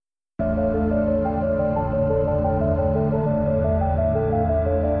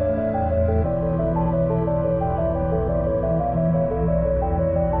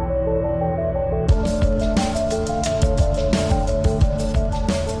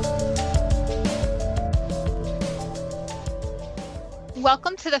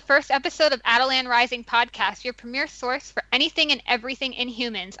Welcome to the first episode of Adelan Rising Podcast, your premier source for anything and everything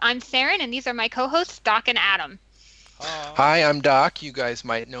Inhumans. I'm Saren, and these are my co-hosts, Doc and Adam. Hi, I'm Doc. You guys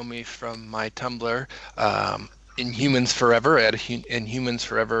might know me from my Tumblr, Inhumans Forever at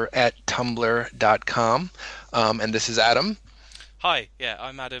Inhumansforever at tumblr.com. And this is Adam. Hi,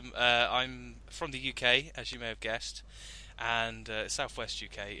 I'm Adam. I'm from the UK, as you may have guessed, and Southwest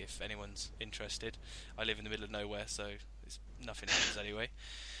UK, if anyone's interested. I live in the middle of nowhere, so it's nothing happens anyway.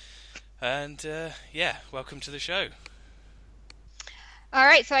 And welcome to the show. All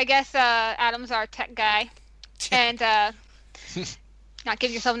right, so I guess Adam's our tech guy, and not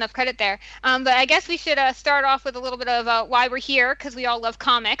giving yourself enough credit there. But I guess we should start off with a little bit of why we're here, because we all love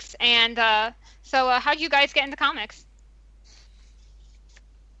comics. And so how did you guys get into comics?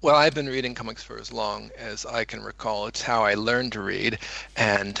 Well, I've been reading comics for as long as I can recall. It's how I learned to read,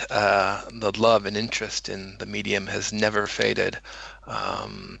 and the love and interest in the medium has never faded.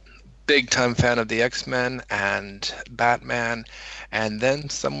 Big time fan of the X-Men and Batman, and then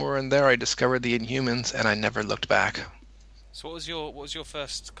somewhere in there I discovered the Inhumans, and I never looked back. So what was your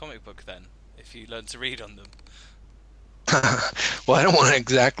first comic book then, if you learned to read on them? Well, I don't want to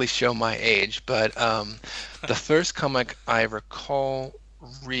exactly show my age, but the first comic I recall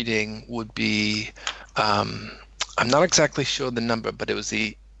reading would be I'm not exactly sure the number, but it was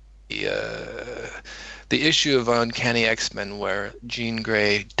the issue of Uncanny X-Men where Jean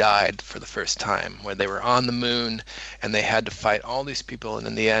Grey died for the first time, where they were on the moon and they had to fight all these people, and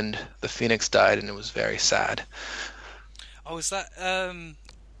in the end the Phoenix died, and it was very sad. Oh, was that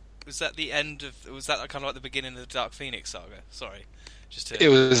the end of? Was that kind of like the beginning of the Dark Phoenix saga? Sorry. It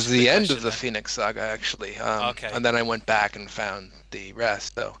was the end of the Phoenix saga, actually. Okay. And then I went back and found the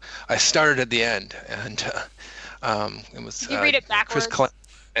rest. So I started at the end, and it was Did you read it backwards? Chris Claremont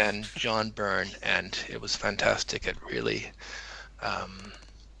and John Byrne, and it was fantastic. It really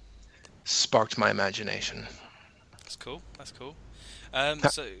sparked my imagination. That's cool.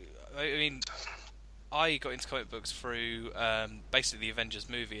 So, I mean, I got into comic books through basically the Avengers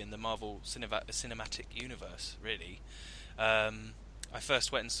movie and the Marvel Cinematic Universe, really. I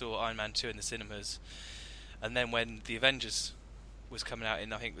first went and saw Iron Man 2 in the cinemas, and then when the Avengers was coming out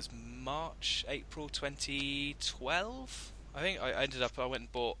in, I think it was April 2012, I think I went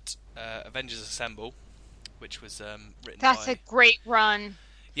and bought Avengers Assemble, which was written That's by... a great run.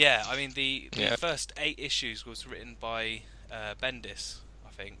 Yeah, I mean, the first 8 issues was written by Bendis, I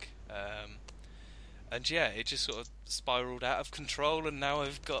think. And yeah, it just sort of spiraled out of control, and now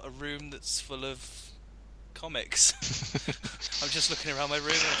I've got a room that's full of comics. I'm just looking around my room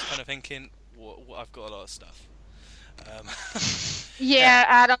and I'm kind of thinking, what I've got a lot of stuff. Yeah,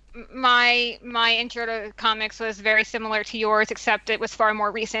 Adam, my intro to comics was very similar to yours, except it was far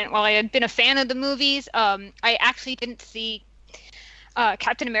more recent. While I had been a fan of the movies, I actually didn't see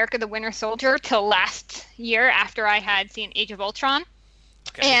Captain America: The Winter Soldier till last year after I had seen Age of Ultron.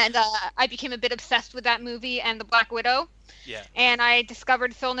 Okay. And I became a bit obsessed with that movie and the Black Widow. Yeah. And I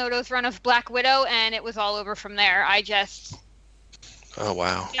discovered Phil Noto's run of Black Widow, and it was all over from there. I just... Oh,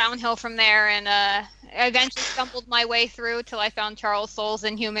 wow. Downhill from there, and I eventually stumbled my way through till I found Charles Soule's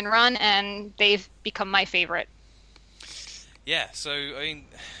Inhuman run, and they've become my favorite. Yeah, so, I mean,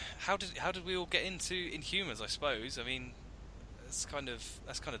 how did we all get into Inhumans, I suppose? I mean, that's kind of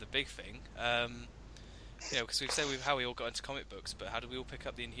the big thing. Because we've said how we all got into comic books, but how did we all pick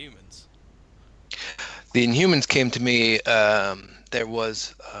up the Inhumans? The Inhumans came to me. There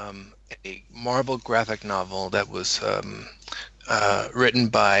was a Marvel graphic novel that was written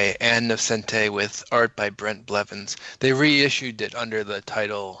by Ann Nocente with art by Brent Blevins. They reissued it under the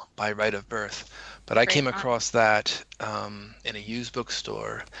title By Right of Birth, but I came across that in a used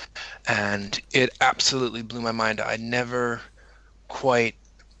bookstore, and it absolutely blew my mind. I never quite...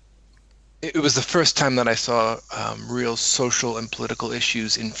 It was the first time that I saw real social and political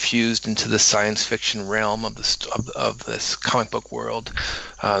issues infused into the science fiction realm of this comic book world.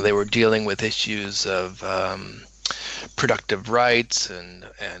 They were dealing with issues of productive rights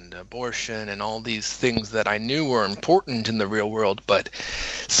and abortion and all these things that I knew were important in the real world, but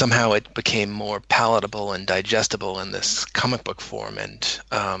somehow it became more palatable and digestible in this comic book form, and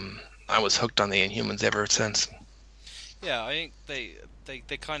I was hooked on the Inhumans ever since. Yeah, I think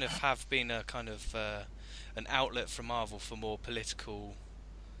they kind of have been a kind of an outlet for Marvel for more political,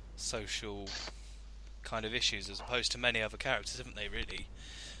 social kind of issues, as opposed to many other characters, haven't they, really?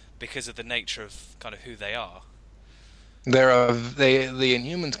 Because of the nature of kind of who they are. The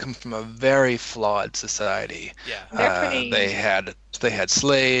Inhumans come from a very flawed society. Yeah. They're pretty. They had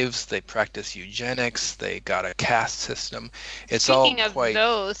slaves. They practiced eugenics. They got a caste system. It's Speaking all of quite.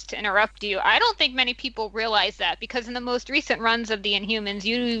 those, to interrupt you, I don't think many people realize that because in the most recent runs of the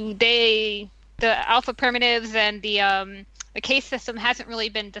Inhumans, the alpha primitives and the caste system hasn't really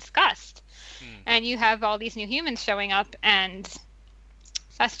been discussed, and you have all these new humans showing up, and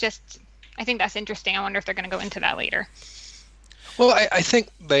that's just. I think that's interesting. I wonder if they're going to go into that later. Well, I think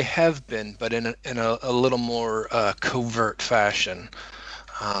they have been, but in a little more covert fashion.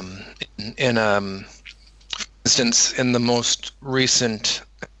 For instance, in the most recent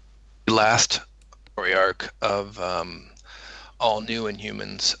last story arc of All New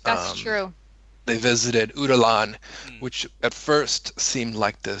Inhumans, That's true. they visited Utalan, which at first seemed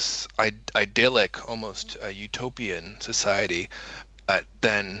like this idyllic, almost utopian society. But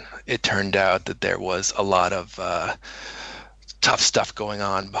then it turned out that there was a lot of tough stuff going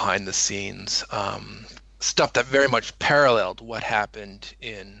on behind the scenes, stuff that very much paralleled what happened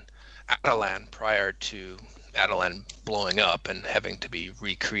in Atalan prior to Atalan blowing up and having to be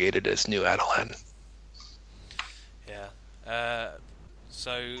recreated as new Atalan. Yeah.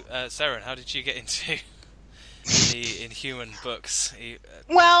 So, Saren, how did you get into the Inhuman books?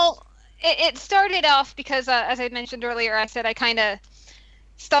 Well, it started off because, as I mentioned earlier, I said I kind of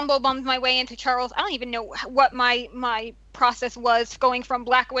bummed my way into Charles. I don't even know what my process was going from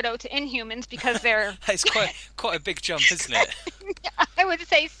Black Widow to Inhumans because they're It's quite a big jump, isn't it? I would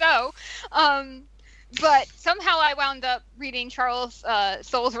say so. But somehow I wound up reading Charles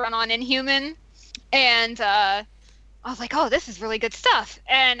Soule's run on Inhuman, and I was like, oh, this is really good stuff.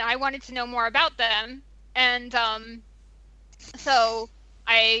 And I wanted to know more about them. And so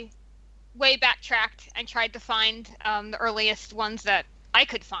I way backtracked and tried to find the earliest ones that I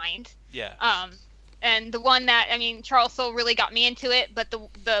could find. Yeah. And the one that, Charles Soule really got me into it, but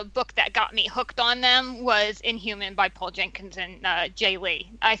the book that got me hooked on them was Inhuman by Paul Jenkins and Jay Lee.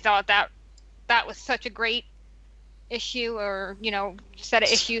 I thought that was such a great issue, or, set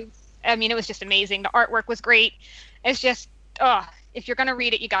of issues. It was just amazing. The artwork was great. It's just, if you're going to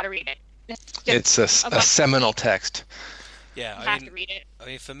read it, you got to read it. It's a seminal text. Yeah, you have to read it.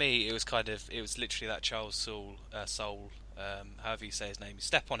 For me, it was literally that Charles Soule, however you say his name. You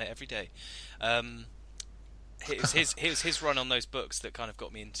step on it every day. It was his run on those books that kind of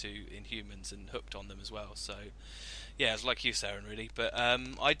got me into Inhumans and hooked on them as well. So, yeah, it was like you, Saren, really. But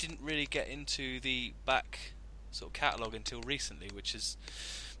I didn't really get into the back sort of catalogue until recently, which is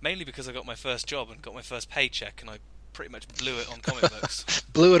mainly because I got my first job and got my first paycheck, and I pretty much blew it on comic books.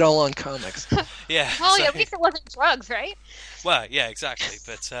 Blew it all on comics. Yeah. Well, at least it wasn't drugs, right? Well, yeah, exactly.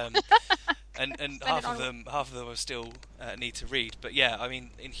 But and half of them I still need to read. But yeah,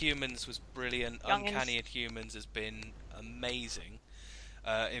 Inhumans was brilliant. Youngins. Uncanny Inhumans has been amazing.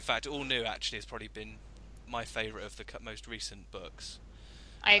 In fact, All New actually has probably been my favourite of the most recent books.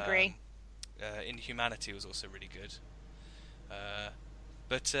 I agree. Inhumanity was also really good.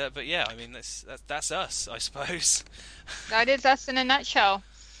 But yeah, that's us, I suppose. That is us in a nutshell.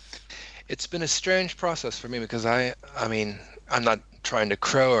 It's been a strange process for me because I'm not trying to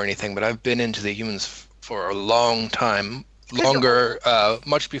crow or anything, but I've been into the Humans for a long time, longer,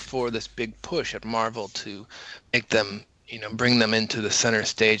 much before this big push at Marvel to make them, bring them into the center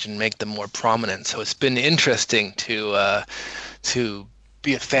stage and make them more prominent. So it's been interesting to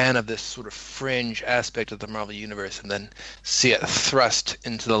be a fan of this sort of fringe aspect of the Marvel Universe and then see it thrust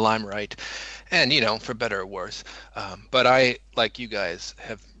into the limelight, and, for better or worse. But I, like you guys,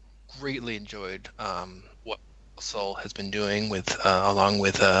 have greatly enjoyed what Soule has been doing with along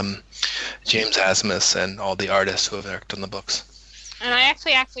with James Asmus and all the artists who have worked on the books. And I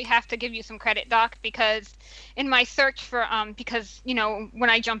actually have to give you some credit, Doc, because in my search for because when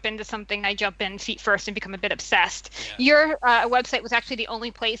I jump into something, I jump in feet first and become a bit obsessed. Yeah. Your website was actually the only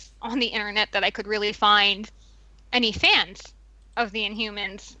place on the internet that I could really find any fans of the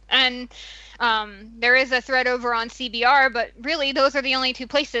Inhumans, and there is a thread over on CBR, but really those are the only two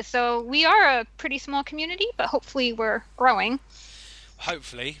places. So we are a pretty small community, but hopefully we're growing.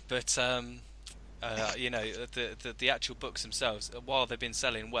 Hopefully, but the actual books themselves, while they've been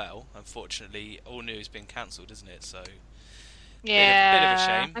selling well, unfortunately, All New has been cancelled, isn't it? So yeah, bit of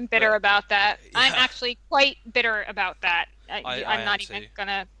a shame. I'm bitter about that. Yeah. I'm actually quite bitter about that. I'm not even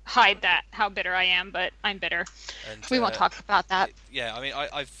gonna hide that how bitter I am, but I'm bitter. And, we won't talk about that. Yeah,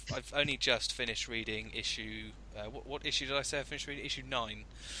 I've only just finished reading issue. What issue did I say I finished reading? Issue 9,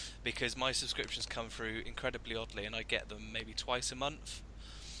 because my subscriptions come through incredibly oddly, and I get them maybe twice a month.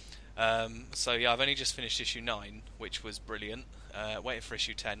 So yeah, I've only just finished issue 9, which was brilliant. Waiting for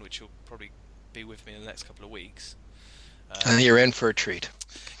issue 10, which will probably be with me in the next couple of weeks. You're in for a treat.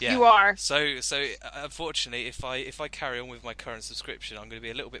 Yeah. You are. So unfortunately, if I carry on with my current subscription, I'm going to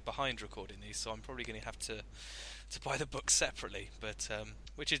be a little bit behind recording these, so I'm probably going to have to buy the books separately. But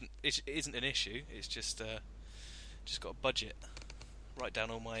which isn't an issue. It's just got a budget. Write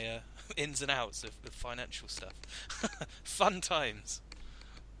down all my ins and outs of the financial stuff. Fun times.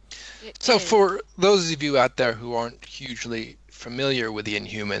 So for those of you out there who aren't hugely familiar with the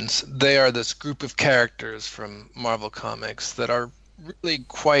Inhumans, they are this group of characters from Marvel Comics that are really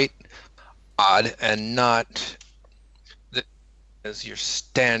quite odd and not as your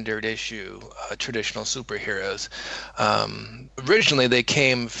standard issue traditional superheroes. Originally, they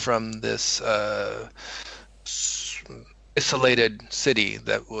came from this isolated city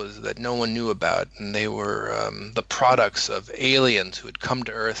that no one knew about, and they were the products of aliens who had come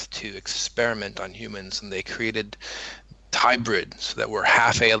to Earth to experiment on humans, and they created hybrids that were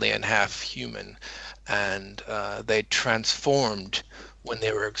half alien, half human, and they transformed when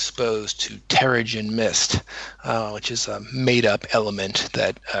they were exposed to Terrigen Mist, which is a made-up element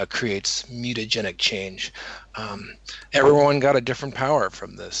that creates mutagenic change. Everyone got a different power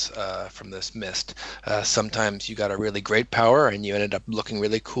from this mist. Sometimes you got a really great power and you ended up looking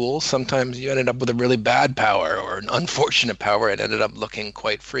really cool. Sometimes you ended up with a really bad power or an unfortunate power and ended up looking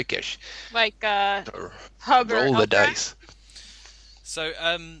quite freakish. Like Roll the dice. So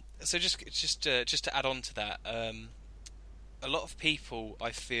just to add on to that, a lot of people,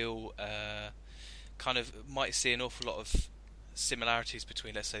 I feel, kind of might see an awful lot of similarities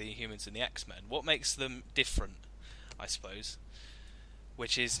between, let's say, the Inhumans and the X-Men. What makes them different, I suppose,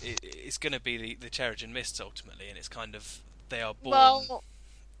 which is it's going to be the Terrigen Mists ultimately, and it's kind of they are born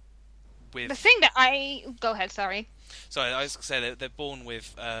with the thing that go ahead. Sorry. Sorry, I was going to say they're born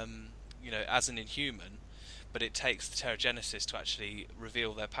with, as an Inhuman, but it takes the Terrigenesis to actually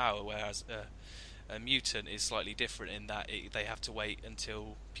reveal their power, whereas a mutant is slightly different in that they have to wait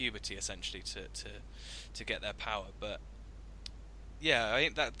until puberty essentially to get their power. But yeah, I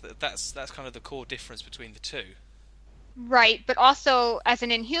think that's kind of the core difference between the two. Right, but also as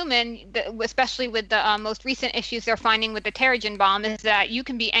an Inhuman, especially with the most recent issues they're finding with the Terrigen bomb, is that you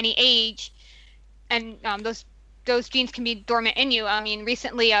can be any age, and those genes can be dormant in you. I mean,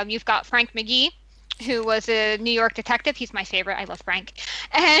 recently you've got Frank McGee, who was a New York detective. He's my favorite. I love Frank,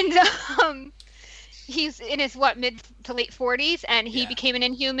 and he's in his mid to late 40s, and he became an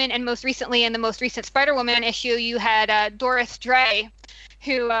Inhuman. And most recently, in the most recent Spider-Woman issue, you had Doris Dre,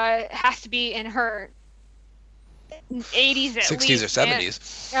 who has to be in her 80s at 60s least. or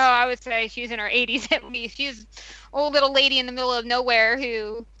 70s. Oh, I would say she's in her 80s at least. She's an old little lady in the middle of nowhere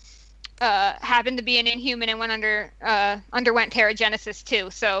who happened to be an Inhuman and underwent Terrigenesis too.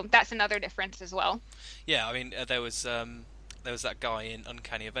 So that's another difference as well. Yeah, I mean, there was that guy in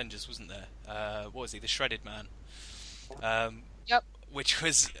Uncanny Avengers, wasn't there? What was he? The Shredded Man. Yep. Which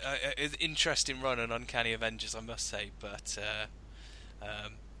was an interesting run on Uncanny Avengers, I must say, but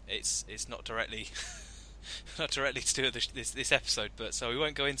it's not directly to do with this episode, but so we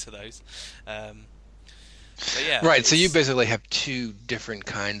won't go into those. But yeah, right, so you basically have two different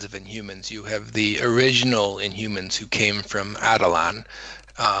kinds of Inhumans. You have the original Inhumans who came from Attilan,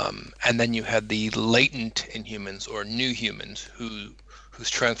 and then you had the latent Inhumans or new humans whose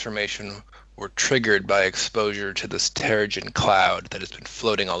transformation were triggered by exposure to this Terrigen cloud that has been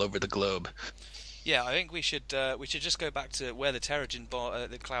floating all over the globe. Yeah, I think we should just go back to where the Terrigen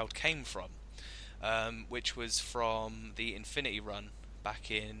the cloud came from, which was from the Infinity Run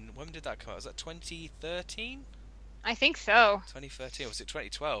back in, when did that come out? Was that 2013? I think so. 2013, or was it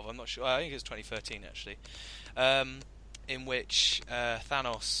 2012? I'm not sure. I think it was 2013 actually. In which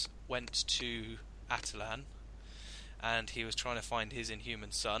Thanos went to Attilan, and he was trying to find his Inhuman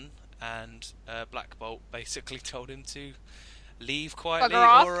son, and Black Bolt basically told him to leave quietly,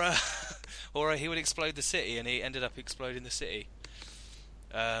 or he would explode the city, and he ended up exploding the city.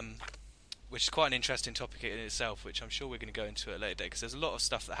 Which is quite an interesting topic in itself, which I'm sure we're going to go into at a later date, because there's a lot of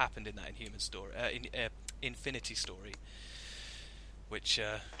stuff that happened in that Inhuman story, Infinity story, which,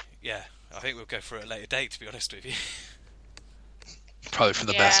 I think we'll go through at a later date, to be honest with you. Probably for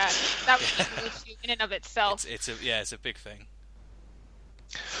the best. Yeah, that was an issue in and of itself. It's a big thing.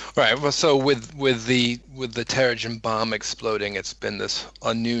 Right. Well, so with the Terrigen bomb exploding, it's been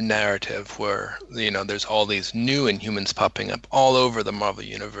a new narrative where there's all these new Inhumans popping up all over the Marvel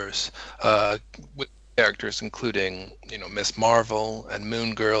universe, with characters including Miss Marvel and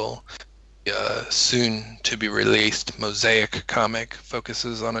Moon Girl. Soon to be released Mosaic comic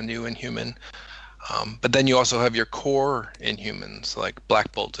focuses on a new Inhuman. But then you also have your core Inhumans like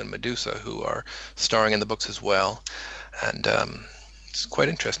Black Bolt and Medusa, who are starring in the books as well, and it's quite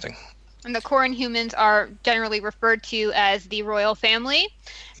interesting. And the core Inhumans are generally referred to as the royal family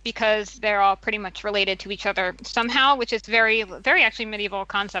because they're all pretty much related to each other somehow, which is very, very actually medieval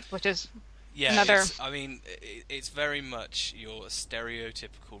concept, which is another. It's very much your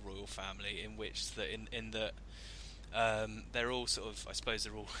stereotypical royal family in which in that they're all sort of, I suppose,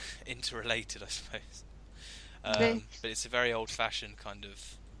 they're all interrelated, I suppose. But it's a very old-fashioned kind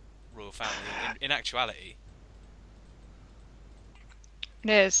of royal family in actuality. It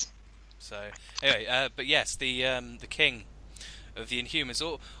is. So anyway, but yes, the king of the Inhumans,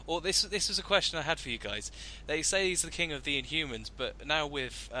 or this was a question I had for you guys. They say he's the king of the Inhumans, but now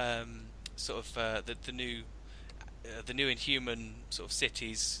with the new Inhuman sort of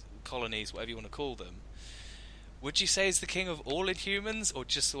cities, colonies, whatever you want to call them, would you say he's the king of all Inhumans, or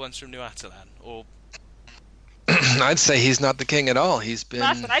just the ones from New Attilan, or? I'd say he's not the king at all. He's been.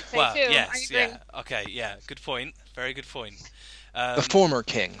 That's what I'd say too. Yes, yeah, okay, yeah, good point. Very good point. The former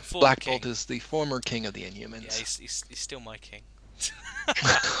king. Black Bolt king. is the former king of the Inhumans. Yeah, he's still my king.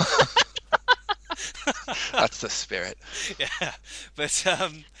 That's the spirit. Yeah, but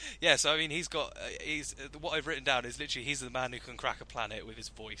yeah. So I mean, he's what I've written down is literally he's the man who can crack a planet with his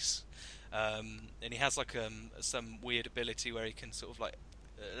voice, and he has like some weird ability where he can sort of like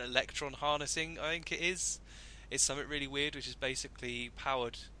electron harnessing. I think it is. It's something really weird, which is basically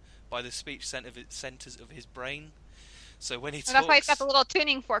powered by the speech centers of his brain. So when he talks, that's why he's got the little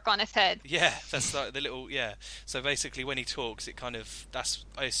tuning fork on his head. Yeah, that's like the little So basically, when he talks, it kind of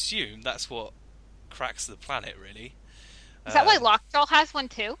I assume that's what cracks the planet, really. Is that why Lockjaw has one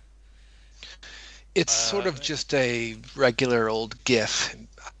too? It's sort of just a regular old GIF.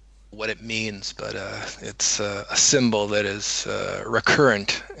 What it means, but it's a symbol that is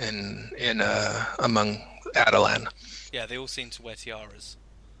recurrent in among Attilan. Yeah, they all seem to wear tiaras.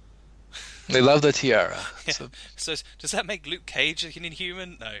 They love the tiara. Yeah. So does that make Luke Cage an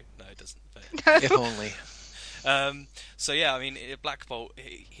Inhuman? No, it doesn't. But... if only. So yeah, I mean, Black Bolt,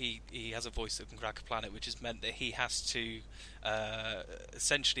 he has a voice that can crack a planet, which has meant that he has to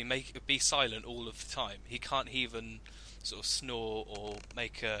essentially be silent all of the time. He can't even sort of snore or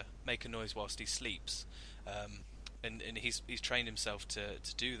make a noise whilst he sleeps, and he's trained himself to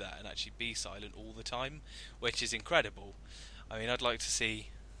do that and actually be silent all the time, which is incredible. I mean, I'd like to see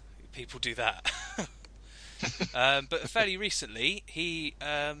people do that. But fairly recently, he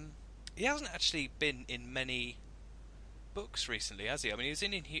hasn't actually been in many books recently, has he? I mean,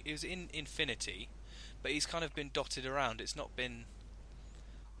 he was in Infinity, but he's kind of been dotted around. It's not been.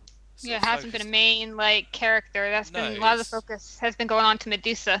 It hasn't been a main character. That's been a lot of the focus has been going on to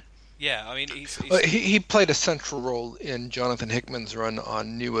Medusa. Yeah, I mean, he played a central role in Jonathan Hickman's run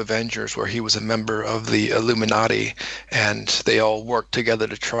on New Avengers, where he was a member of the Illuminati, and they all worked together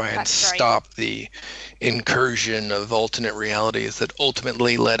to try and stop the incursion of alternate realities that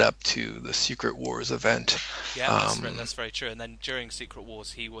ultimately led up to the Secret Wars event. Yeah, that's very true. And then during Secret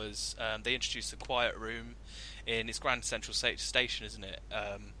Wars, he was they introduced the Quiet Room in his Grand Central Station, isn't it?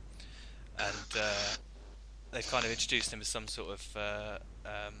 And they've kind of introduced him as some sort of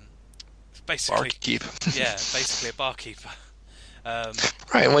basically barkeep. Yeah, basically a barkeeper.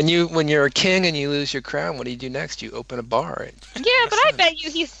 Right. When you're a king and you lose your crown, what do you do next? You open a bar. Yeah, but I bet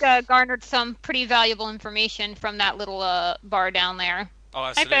you he's garnered some pretty valuable information from that little bar down there. Oh,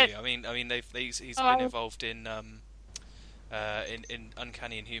 absolutely. I mean, he's been involved in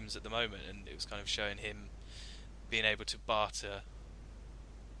Uncanny Inhumans at the moment, and it was kind of showing him being able to barter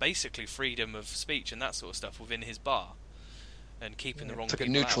basically freedom of speech and that sort of stuff within his bar, and keeping the wrong people out.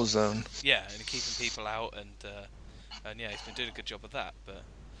 It's like a neutral zone. Yeah, and keeping people out, and yeah, he's been doing a good job of that. But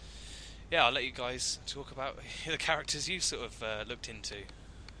yeah, I'll let you guys talk about the characters you sort of looked into.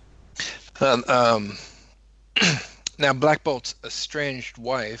 Now, Black Bolt's estranged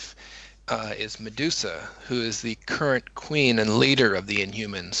wife is Medusa, who is the current queen and leader of the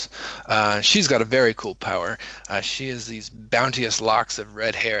Inhumans. She's got a very cool power. She has these bounteous locks of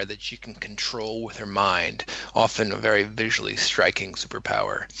red hair that she can control with her mind, often a very visually striking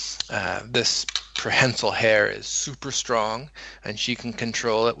superpower. This prehensile hair is super strong, and she can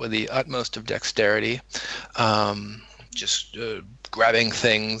control it with the utmost of dexterity. Just grabbing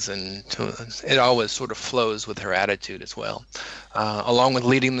things, and it always sort of flows with her attitude as well. Along with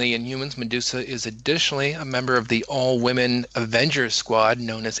leading the Inhumans, Medusa is additionally a member of the all-women Avengers squad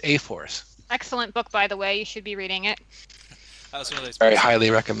known as A-Force. Excellent book, by the way. You should be reading it. That was one of those very highly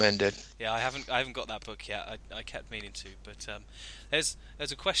recommended. Yeah, I haven't got that book yet. I kept meaning to, but there's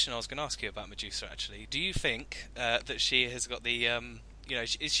a question I was going to ask you about Medusa. Actually, do you think that she has got the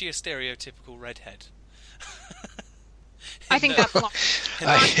is she a stereotypical redhead? I think that's long.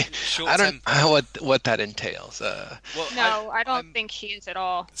 I don't know what that entails. I don't think she is at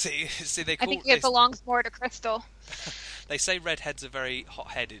all. See, I think it belongs more to Crystal. They say redheads are very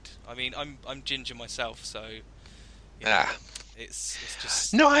hot-headed. I mean, I'm ginger myself, so it's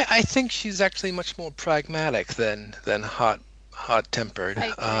just. No, I think she's actually much more pragmatic than hot-tempered.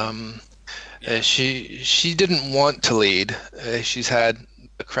 She didn't want to lead. She's had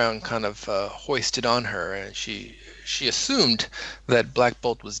the crown kind of hoisted on her, and she assumed that Black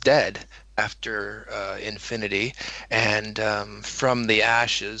Bolt was dead after Infinity, and from the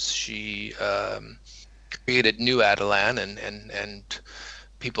ashes she created New Attilan, and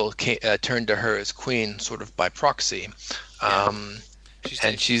people turned to her as queen sort of by proxy.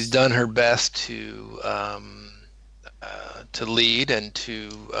 She's done her best to lead and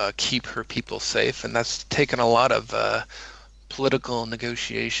to keep her people safe, and that's taken a lot of political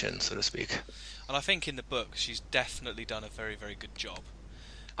negotiation, so to speak. And I think in the book she's definitely done a very, very good job.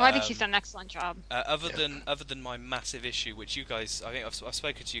 Oh, I think she's done an excellent job. Other than my massive issue, which you guys, I think I've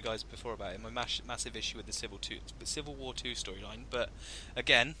spoken to you guys before about it, my massive issue with the Civil War 2 storyline. But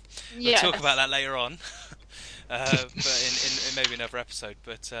again, we'll talk about that later on. But in maybe another episode.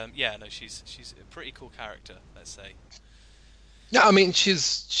 But she's a pretty cool character, let's say. No, I mean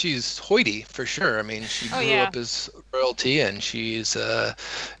she's hoity for sure. I mean she grew up as royalty, and she's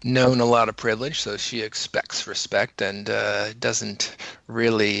known a lot of privilege, so she expects respect and doesn't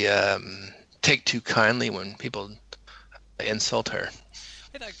really take too kindly when people insult her.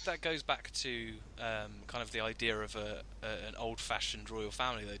 That goes back to kind of the idea of an old-fashioned royal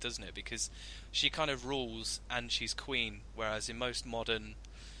family, though, doesn't it? Because she kind of rules and she's queen, whereas in most modern,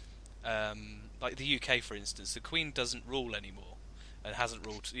 like the UK, for instance, the queen doesn't rule anymore. And hasn't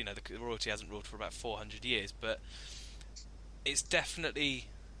ruled, the royalty hasn't ruled for about 400 years, but it's definitely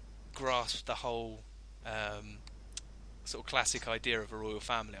grasped the whole sort of classic idea of a royal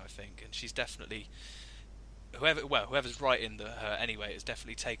family, I think, and she's definitely whoever's writing her anyway has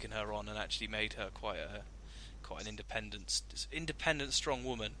definitely taken her on and actually made her quite an independent, strong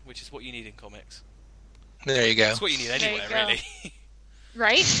woman, which is what you need in comics. There you go. That's what you need anywhere, really.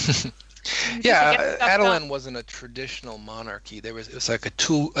 Right? Yeah, Attilan wasn't a traditional monarchy. It was like a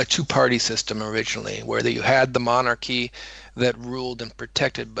two-party system originally, where you had the monarchy that ruled and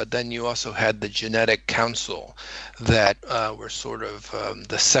protected, but then you also had the genetic council that were sort of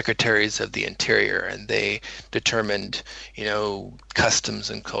the secretaries of the interior, and they determined,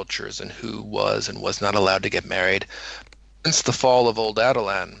 customs and cultures and who was and was not allowed to get married. Since the fall of Old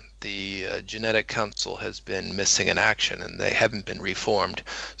Attilan, the genetic council has been missing in action, and they haven't been reformed.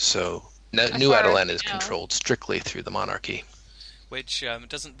 So New Attilan is controlled strictly through the monarchy. Which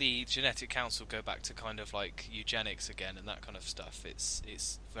doesn't the genetic council go back to kind of like eugenics again and that kind of stuff? It's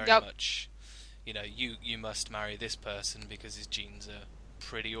very much, you must marry this person because his genes are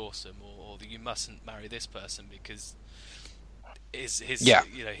pretty awesome, or you mustn't marry this person because his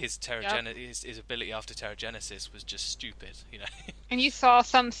ability after Terrigenesis was just stupid, And you saw a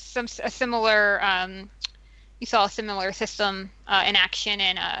similar system in action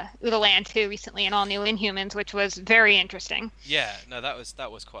in Utaland too recently in All New Inhumans, which was very interesting. Yeah, no, that was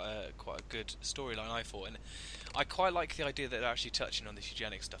quite a good storyline, I thought, and I quite like the idea that they're actually touching on this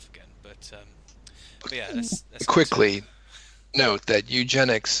eugenics stuff again. But yeah, let's quickly note that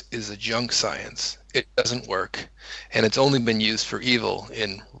eugenics is a junk science. It doesn't work, and it's only been used for evil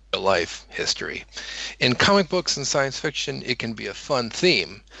in real life history. In comic books and science fiction, it can be a fun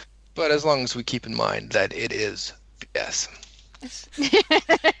theme, but as long as we keep in mind that it is BS.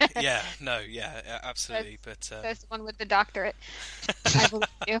 Absolutely. There's the one with the doctorate. I believe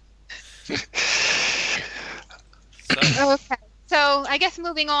you. Okay. So I guess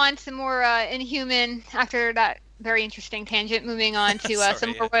moving on to more Inhuman after that very interesting tangent. Moving on to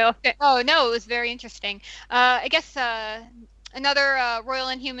some more royal. Oh no, it was very interesting. I guess another royal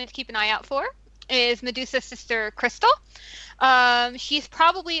Inhuman to keep an eye out for is Medusa's sister Crystal. She's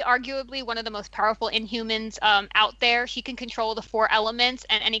probably arguably one of the most powerful Inhumans out there. She can control the 4 elements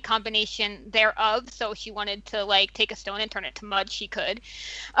and any combination thereof. So if she wanted to take a stone and turn it to mud, she could.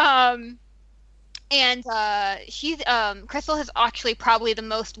 And Crystal is actually probably the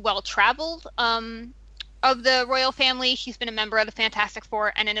most well-traveled of the royal family. She's been a member of the Fantastic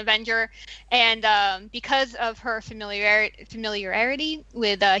Four and an Avenger, and because of her familiarity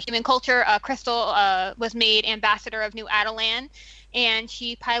with human culture, Crystal was made ambassador of New Attilan, and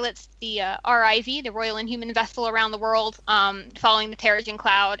she pilots the RIV, the Royal Inhuman vessel, around the world, following the Terrigen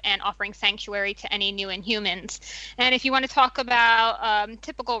Cloud and offering sanctuary to any new Inhumans. And if you want to talk about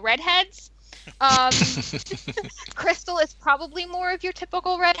typical redheads, Crystal is probably more of your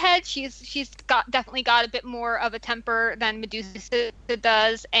typical redhead. She's definitely got a bit more of a temper than Medusa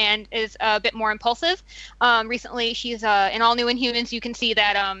does, and is a bit more impulsive. Recently, she's in All New Inhumans. You can see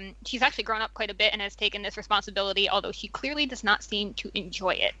that she's actually grown up quite a bit and has taken this responsibility, although she clearly does not seem to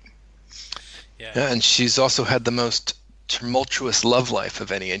enjoy it. Yeah, and she's also had the most tumultuous love life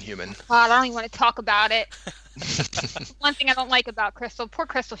of any Inhuman. God, I don't even want to talk about it. One thing I don't like about Crystal, poor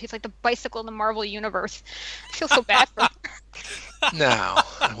Crystal, she's like the bicycle in the Marvel universe. I feel so bad for her. No,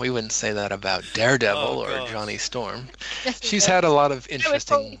 we wouldn't say that about Daredevil or Johnny Storm. Yes, She's had a lot of interesting. I would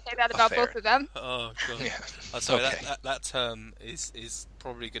totally say that about both of them. Oh god. Yeah. Oh, sorry, Okay. that term is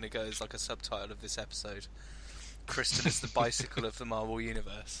probably going to go as like a subtitle of this episode. Crystal is the bicycle of the Marvel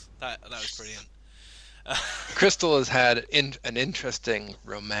universe. That was brilliant. Crystal has had an interesting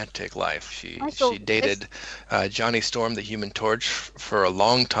romantic life. She dated Johnny Storm, the Human Torch, for a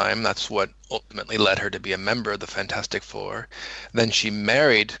long time. That's what ultimately led her to be a member of the Fantastic Four. Then she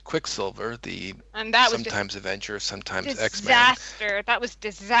married Quicksilver, and that was sometimes Avenger, sometimes X-Men. Disaster. That was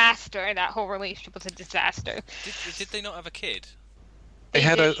disaster. That whole relationship was a disaster. Did they not have a kid? They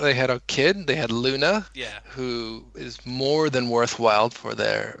had a kid. They had Luna, who is more than worthwhile for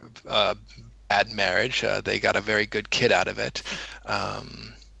their bad marriage. They got a very good kid out of it.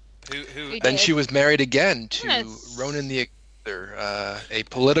 Then she was married again to Ronan the Accuser, a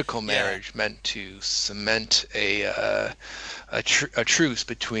political marriage meant to cement a truce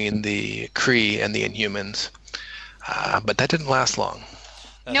between the Kree and the Inhumans. But that didn't last long.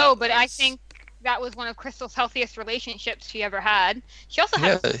 No, but I think that was one of Crystal's healthiest relationships she ever had. She also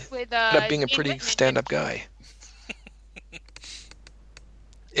had with being a pretty stand-up guy.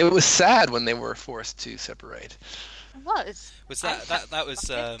 It was sad when they were forced to separate. It was. Was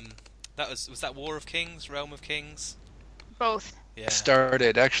that War of Kings, Realm of Kings? Both. Yeah.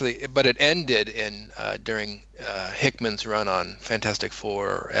 Started actually, but it ended in during Hickman's run on Fantastic Four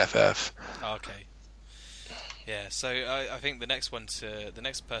or FF. Okay. Yeah. So I think the next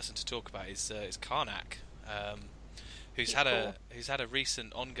person to talk about is Karnak, who's had a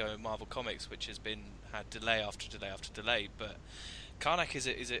recent ongoing Marvel Comics which has had delay after delay after delay, but Karnak is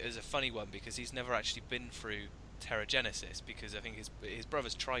a funny one because he's never actually been through Terrigenesis, because I think his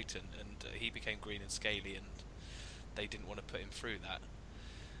brother's Triton and he became green and scaly and they didn't want to put him through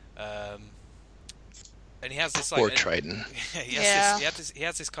that. And he has this poor Triton. he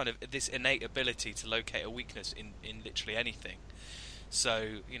has this kind of this innate ability to locate a weakness in literally anything.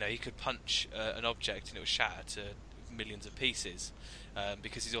 So he could punch an object and it would shatter to millions of pieces.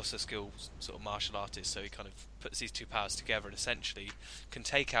 Because he's also a skilled sort of martial artist, so he kind of puts these two powers together and essentially can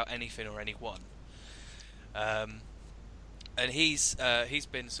take out anything or anyone. And he's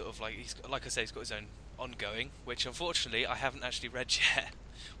been sort of like he's got his own ongoing, which unfortunately I haven't actually read yet,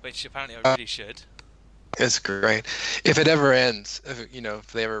 which apparently I really should. It's great. If it ever ends,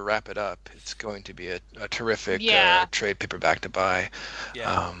 if they ever wrap it up, it's going to be a terrific trade paperback to buy.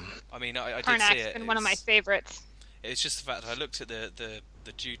 Yeah. I mean, I did see it. Karnak's been one of my favorites. It's just the fact that I looked at the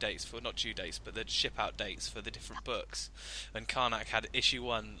due dates not due dates, but the ship out dates for the different books, and Karnak had issue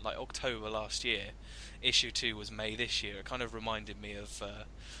 1 like October last year, issue 2 was May this year. It kind of reminded me of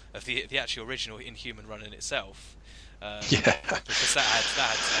the actual original Inhuman run in itself, because that had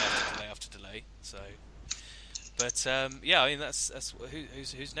delay after delay. So, but I mean that's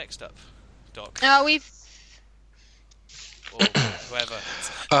who's next up, Doc? We've. Or whoever.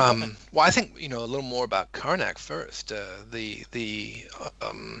 Well, I think a little more about Karnak first. The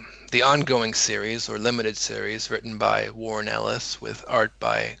ongoing series or limited series written by Warren Ellis with art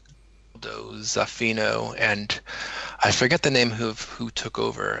by Aldo Zaffino, and I forget the name who took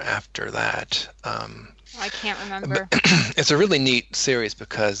over after that. I can't remember. It's a really neat series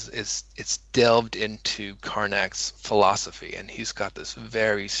because it's delved into Karnak's philosophy, and he's got this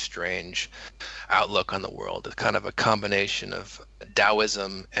very strange outlook on the world. It's kind of a combination of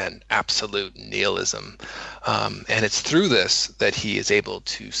Taoism and absolute nihilism, and it's through this that he is able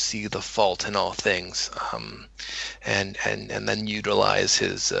to see the fault in all things, and then utilize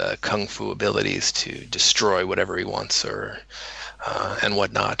his kung fu abilities to destroy whatever he wants and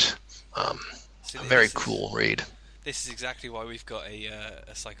whatnot. A very cool read. This is exactly why we've got a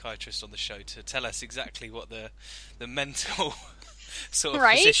psychiatrist on the show to tell us exactly what the mental sort of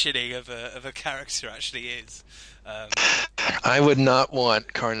positioning of a character actually is. I would not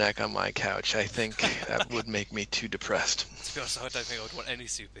want Karnak on my couch. I think that would make me too depressed. To be honest, I don't think I would want any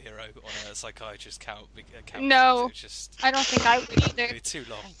superhero on a psychiatrist couch. No, I don't think I would either. It'd be too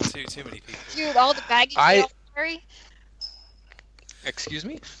long, too many people. Dude, all the baggage they all carry. Excuse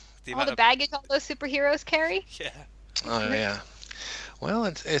me? All the baggage all those superheroes carry? Yeah. Oh, yeah. Well,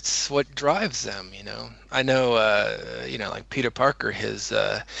 it's what drives them, you know. I know, like Peter Parker, his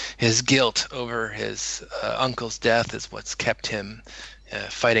guilt over his uncle's death is what's kept him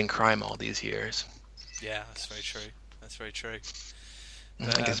fighting crime all these years. Yeah, that's very true. That's very true.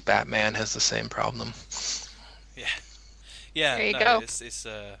 I guess Batman has the same problem. Yeah, yeah. There you go. It's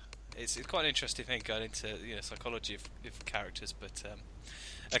quite an interesting thing going into psychology of characters, but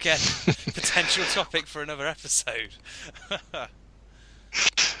again, potential topic for another episode.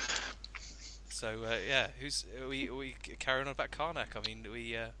 So yeah, are we carrying on about Karnak? I mean,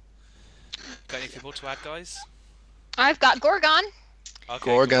 got anything more to add, guys? I've got Gorgon. Okay,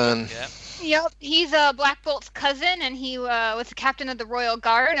 Gorgon. Yeah. Yep, he's Black Bolt's cousin, and he was the captain of the Royal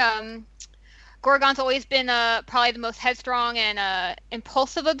Guard. Gorgon's always been probably the most headstrong and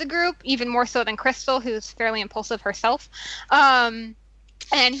impulsive of the group, even more so than Crystal, who's fairly impulsive herself.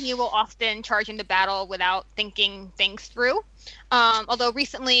 And he will often charge into battle without thinking things through. Although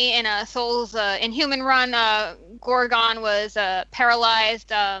recently in a Souls Inhuman run, Gorgon was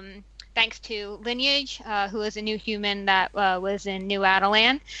paralyzed thanks to Lineage, who is a new human that was in New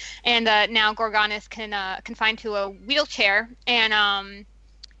Adelan. And now Gorgon is confined to a wheelchair. And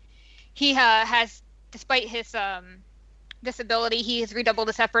he has, despite his disability, he has redoubled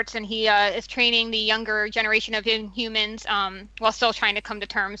his efforts, and he is training the younger generation of Inhumans while still trying to come to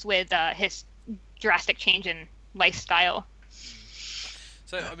terms with his drastic change in lifestyle.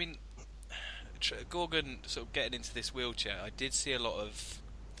 So, I mean, Gorgon sort of getting into this wheelchair, I did see a lot of...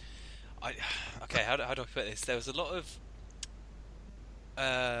 how do I put this? There was a lot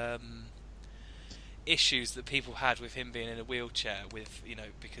of issues that people had with him being in a wheelchair,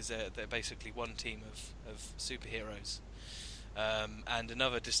 because they're basically one team of superheroes. And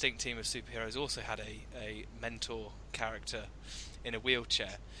another distinct team of superheroes also had a mentor character in a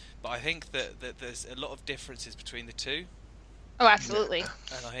wheelchair. But I think that there's a lot of differences between the two. Oh, absolutely.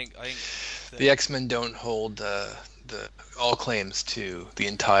 And I think the X-Men don't hold all claims to the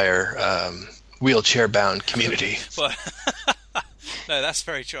entire wheelchair-bound community. Well, no, that's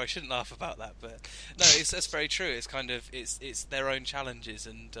very true. I shouldn't laugh about that, but no, that's very true. It's kind of it's their own challenges,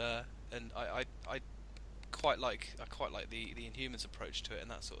 and I quite like the Inhumans approach to it and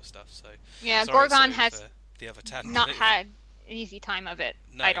that sort of stuff. So yeah, Gorgon has the other tangent. Not had an easy time of it.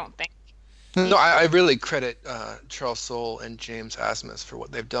 No. I don't think. No, I really credit Charles Soule and James Asmus for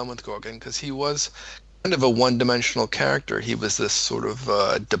what they've done with Gorgon, because he was kind of a one-dimensional character. He was this sort of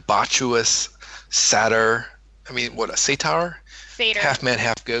debauchous satyr. I mean, what, a satyr? Satyr. Half-man,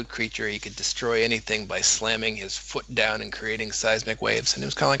 half-goat creature. He could destroy anything by slamming his foot down and creating seismic waves. And it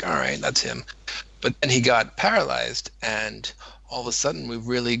was kind of like, all right, that's him. But then he got paralyzed, and all of a sudden we've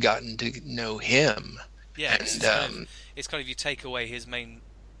really gotten to know him. Yeah, and, it's kind of you take away his main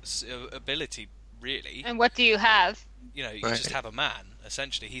ability, really. And what do you have? You just have a man.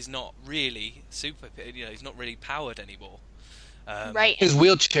 Essentially, he's not really super. He's not really powered anymore. Right. His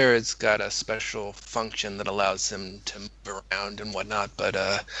wheelchair has got a special function that allows him to move around and whatnot,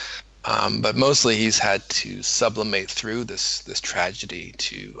 but mostly he's had to sublimate through this tragedy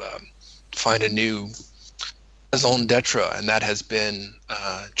to find a new raison d'etre, and that has been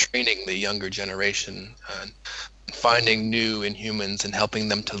training the younger generation and finding new Inhumans and helping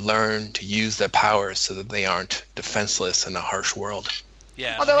them to learn to use their powers so that they aren't defenseless in a harsh world.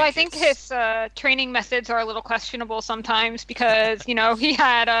 Yeah. Although I think his training methods are a little questionable sometimes, because he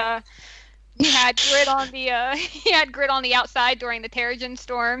had grit on the outside during the Terrigen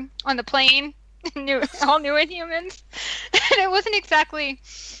storm on the plane, all new Inhumans, and it wasn't exactly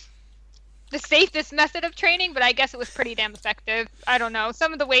the safest method of training, but I guess it was pretty damn effective. I don't know.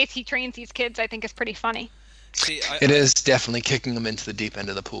 Some of the ways he trains these kids, I think, is pretty funny. See, it is definitely kicking them into the deep end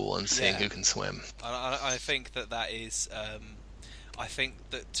of the pool and seeing who can swim. I think that is. I think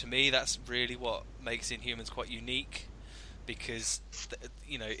that, to me, that's really what makes Inhumans quite unique, because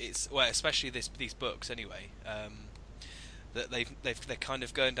it's especially these books anyway. That they're kind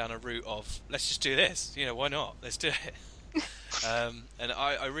of going down a route of, let's just do this. Why not? Let's do it. And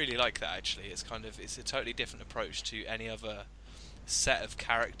I really like that, actually. It's a totally different approach to any other set of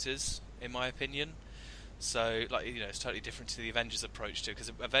characters, in my opinion. So, it's totally different to the Avengers approach to it,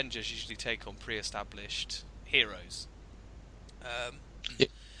 because Avengers usually take on pre-established heroes.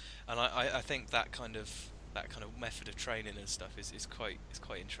 And I think that kind of method of training and stuff is quite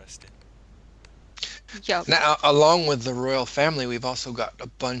interesting. Yep. Now, along with the royal family, we've also got a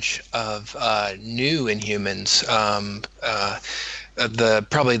bunch of new Inhumans.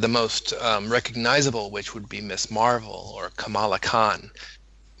 Probably the most recognizable, which would be Miss Marvel or Kamala Khan.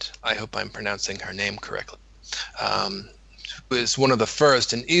 I hope I'm pronouncing her name correctly. who is one of the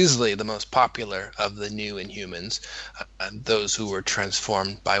first and easily the most popular of the new Inhumans, those who were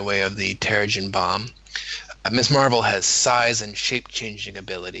transformed by way of the Terrigen bomb. Ms. Marvel has size and shape-changing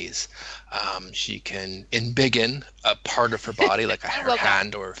abilities. She can embiggen a part of her body, like her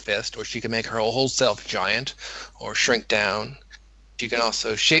hand or fist, or she can make her whole self giant or shrink down. She can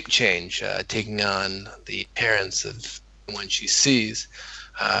also shape change, taking on the appearance of one she sees.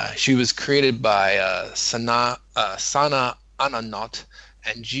 She was created by Sana Ananot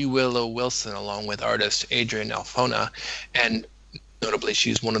and G. Willow Wilson, along with artist Adrian Alphona, and notably,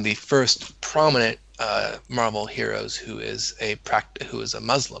 she's one of the first prominent Marvel heroes who is a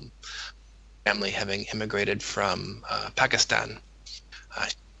Muslim family, having immigrated from Pakistan.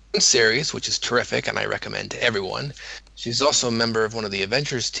 Series, which is terrific, and I recommend to everyone. She's also a member of one of the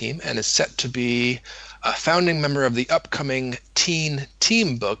Avengers team, and is set to be a founding member of the upcoming teen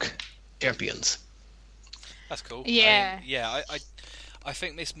team book, Champions. That's cool. Yeah, I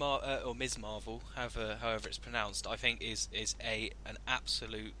think Ms. Marvel, however it's pronounced, I think is an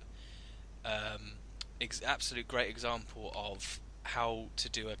absolute absolute great example of how to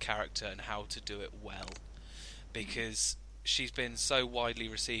do a character and how to do it well, because she's been so widely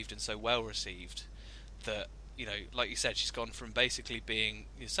received and so well received that, you know, like you said, she's gone from basically being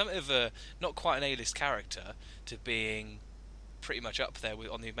something of a not quite an A-list character to being pretty much up there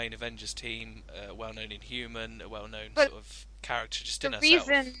on the main Avengers team, a well-known Inhuman, a well-known sort of character just in herself.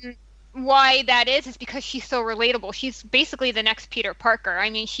 The reason why that is because she's so relatable. She's basically the next Peter Parker. I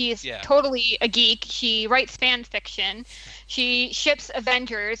mean, she is totally a geek. She writes fan fiction. She ships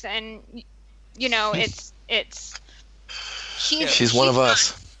Avengers, and you know, she's one of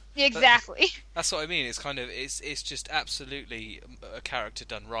us. Exactly. That's what I mean. It's kind of it's just absolutely a character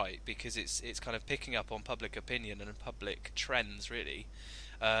done right, because it's kind of picking up on public opinion and public trends, really,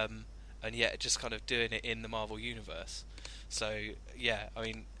 and yet just kind of doing it in the Marvel universe. So yeah, I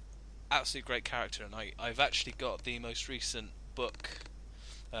mean, absolute great character, and I've actually got the most recent book,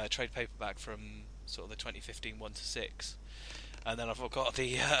 trade paperback from sort of the 2015 1-6, and then I've got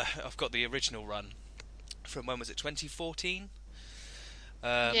the original run from, when was it, 2014.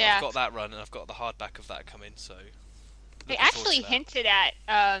 I've got that run, and I've got the hardback of that coming. So they actually hinted at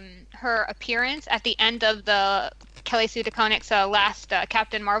her appearance at the end of the Kelly Sue DeConnick's last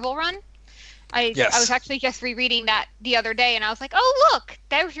Captain Marvel run. I was actually just rereading that the other day, and I was like, "Oh, look,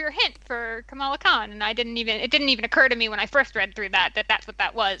 there's your hint for Kamala Khan." And it didn't even occur to me when I first read through that that's what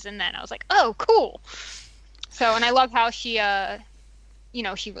that was. And then I was like, "Oh, cool." So, and I love how she,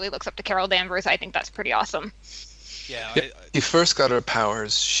 she really looks up to Carol Danvers. I think that's pretty awesome. Yeah. She first got her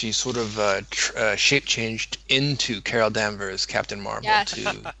powers. She sort of shape changed into Carol Danvers, Captain Marvel,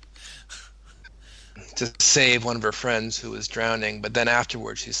 to save one of her friends who was drowning. But then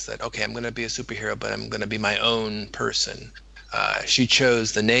afterwards, she said, "Okay, I'm going to be a superhero, but I'm going to be my own person." She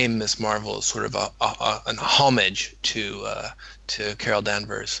chose the name Ms. Marvel as sort of an homage to Carol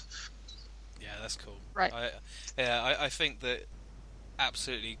Danvers. Yeah, that's cool. Right. I think that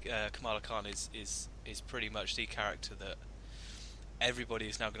absolutely Kamala Khan is pretty much the character that everybody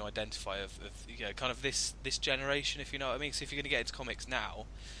is now going to identify of kind of this generation, if you know what I mean. So if you're going to get into comics now,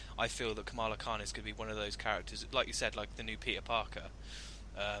 I feel that Kamala Khan is going to be one of those characters, like you said, like the new Peter Parker.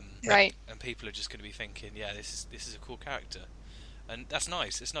 Right. And people are just going to be thinking, yeah, this is a cool character, and that's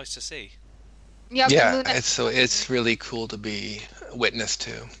nice. It's nice to see. Yeah, it's really cool to be witness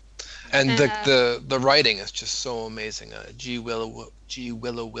to. And the writing is just so amazing. G.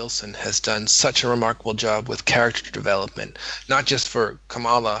 Willow Wilson has done such a remarkable job with character development, not just for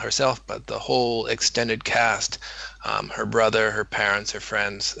Kamala herself, but the whole extended cast, her brother, her parents, her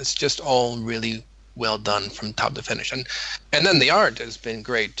friends. It's just all really well done from top to finish. And then the art has been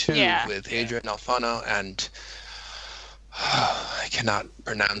great too, with Adrian Alphona and I cannot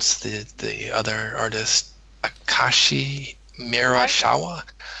pronounce the other artist, Akashi Mirasawa.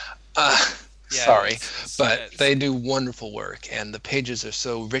 Sorry, but they do wonderful work, and the pages are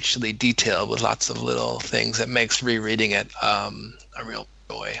so richly detailed with lots of little things that makes rereading it a real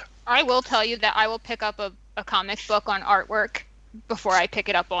joy. I will tell you that I will pick up a comics book on artwork before I pick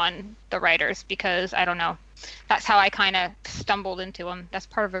it up on the writers, because I don't know, that's how I kind of stumbled into them. That's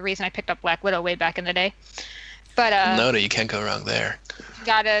part of the reason I picked up Black Widow way back in the day. But no, you can't go wrong there.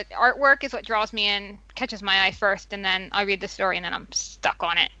 Artwork is what draws me in, catches my eye first, and then I read the story, and then I'm stuck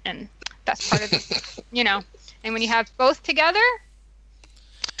on it, and that's part of it, And when you have both together,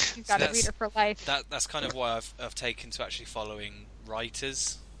 you've got a reader for life. That's kind of why I've taken to actually following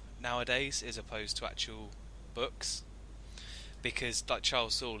writers nowadays, as opposed to actual books, because like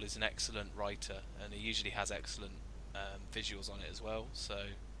Charles Soule is an excellent writer, and he usually has excellent visuals on it as well. So.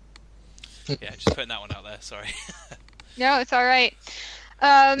 Yeah, just putting that one out there. Sorry. No, it's all right.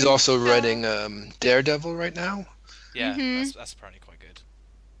 He's also writing Daredevil right now. Yeah, Mhm. that's apparently quite good.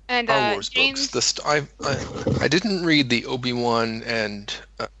 And Star Wars James, books. I didn't read the Obi-Wan and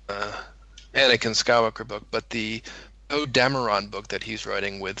Anakin Skywalker book, but the Poe Dameron book that he's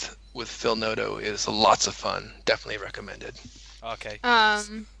writing with Phil Noto is lots of fun. Definitely recommended. Okay.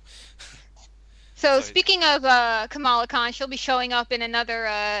 So Sorry. speaking of Kamala Khan, she'll be showing up in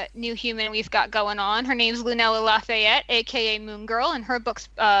another new human we've got going on. Her name's Lunella Lafayette, aka Moon Girl, and her book's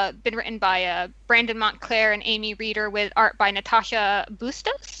been written by Brandon Montclair and Amy Reeder with art by Natasha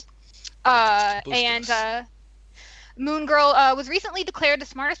Bustos. And Moon Girl was recently declared the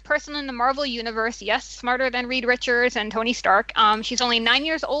smartest person in the Marvel Universe. Yes, smarter than Reed Richards and Tony Stark. She's only 9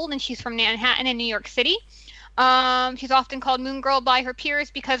 years old, and she's from Manhattan in New York City. She's often called Moon Girl by her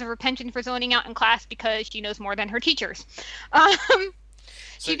peers because of her penchant for zoning out in class because she knows more than her teachers.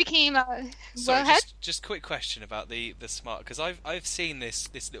 She became. Sorry, go ahead. just quick question about the smart, because I've seen this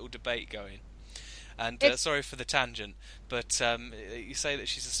little debate going, and sorry for the tangent, but you say that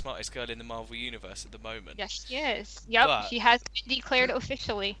she's the smartest girl in the Marvel Universe at the moment. Yes, she is. Yep, she has been declared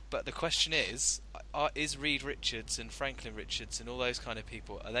officially. But the question is Reed Richards and Franklin Richards and all those kind of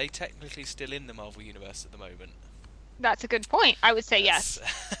people, are they technically still in the Marvel Universe at the moment? That's a good point. I would say yes.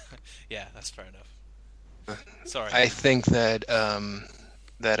 Yeah, that's fair enough. Sorry. I think that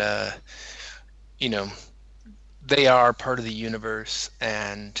they are part of the universe,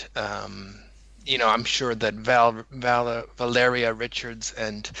 and I'm sure that Valeria Richards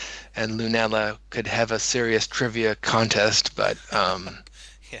and Lunella could have a serious trivia contest, but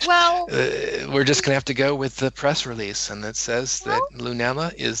Yeah. Well, we're just gonna have to go with the press release, and it says that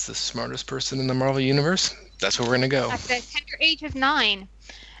Lunella is the smartest person in the Marvel Universe. That's where we're gonna go. at the tender age of 9.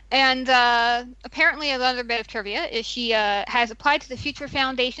 And apparently another bit of trivia is she has applied to the Future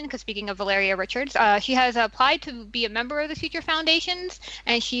Foundation, because speaking of Valeria Richards, she has applied to be a member of the Future Foundations,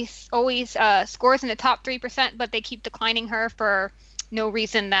 and she always scores in the top 3%, but they keep declining her for no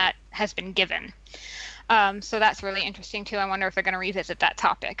reason that has been given. So that's really interesting, too. I wonder if they're going to revisit that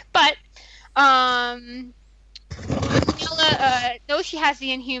topic. But Lunella knows she has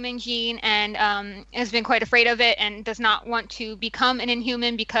the Inhuman gene and has been quite afraid of it and does not want to become an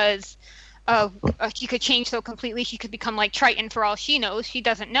Inhuman because she could change so completely. She could become like Triton for all she knows. She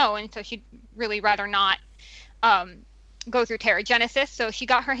doesn't know, and so she'd really rather not go through Terrigenesis. So she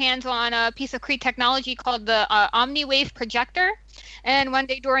got her hands on a piece of Kree technology called the Omniwave Projector. And one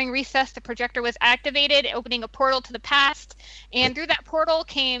day during recess, the projector was activated, opening a portal to the past. And through that portal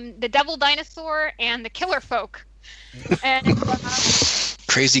came the Devil Dinosaur and the Killer Folk. And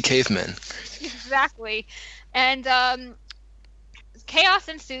Crazy cavemen. Exactly. And chaos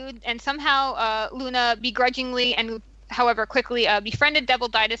ensued, and somehow Luna begrudgingly and however quickly befriended Devil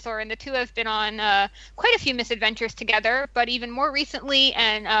Dinosaur, and the two have been on quite a few misadventures together. But even more recently,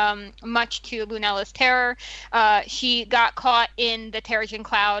 and much to Lunella's terror, she got caught in the Terrigen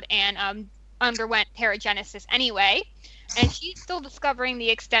Cloud and underwent Terrigenesis anyway. And she's still discovering the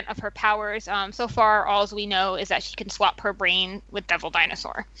extent of her powers. So far, all we know is that she can swap her brain with Devil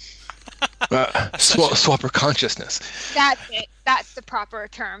Dinosaur. Swap her consciousness. That's it. That's the proper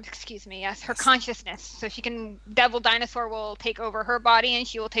term. Excuse me. Yes, her consciousness. So she can. Devil Dinosaur will take over her body, and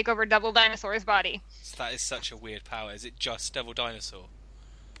she will take over Devil Dinosaur's body. So that is such a weird power. Is it just Devil Dinosaur?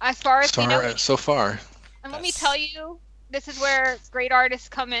 As far as we know. So far. And let me tell you, this is where great artists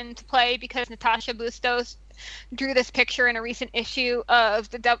come into play, because Natasha Bustos drew this picture in a recent issue of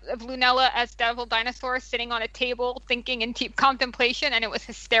Lunella as Devil Dinosaur sitting on a table thinking in deep contemplation, and it was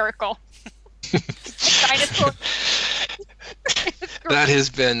hysterical. Dinosaur. That has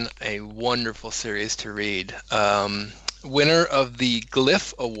been a wonderful series to read. Winner of the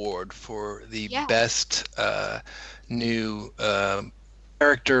Glyph Award for the best new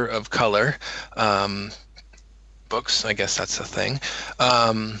character of color books. I guess that's a thing.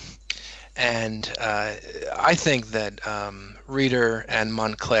 And I think that Reeder and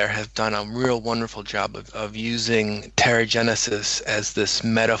Montclair have done a real wonderful job of using Terrigenesis as this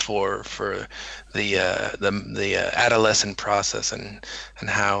metaphor for the adolescent process, and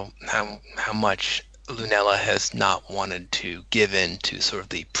how much Lunella has not wanted to give in to sort of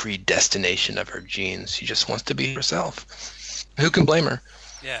the predestination of her genes. She just wants to be herself. Who can blame her?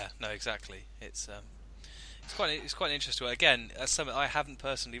 Yeah, no, exactly. It's quite interesting. Again, that's something I haven't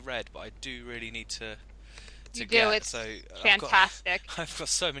personally read, but I do really need to get. It's so fantastic. I've got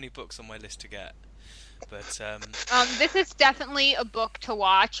so many books on my list to get. But this is definitely a book to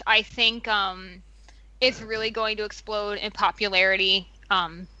watch. I think it's really going to explode in popularity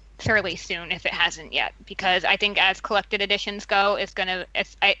fairly soon if it hasn't yet, because I think as collected editions go,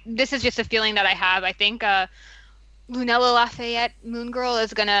 this is just a feeling that I have. I think Lunella Lafayette, Moon Girl,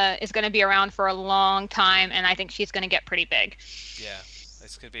 is gonna be around for a long time, and I think she's gonna get pretty big. Yeah,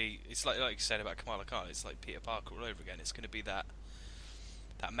 it's gonna be. It's like you said about Kamala Khan. It's like Peter Parker all over again. It's gonna be that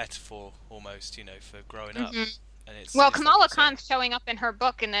metaphor almost, for growing up. And Kamala Khan's showing up in her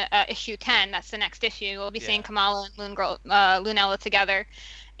book in the issue 10. That's the next issue. We'll be seeing Kamala and Lunella together.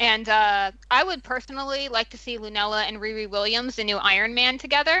 And I would personally like to see Lunella and Riri Williams, the new Iron Man,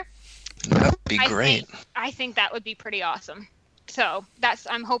 together. That would be great. I think that would be pretty awesome. So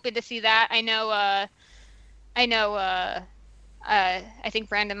I'm hoping to see that. I think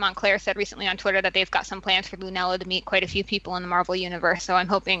Brandon Montclair said recently on Twitter that they've got some plans for Lunella to meet quite a few people in the Marvel Universe. So I'm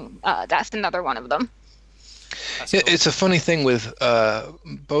hoping that's another one of them. Cool. It's a funny thing with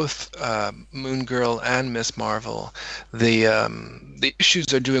both Moon Girl and Miss Marvel. The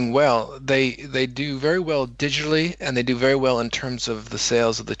issues are doing well. They do very well digitally, and they do very well in terms of the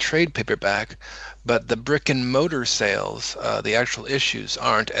sales of the trade paperback. But the brick and mortar sales, the actual issues,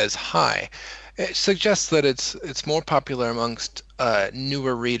 aren't as high. It suggests that it's more popular amongst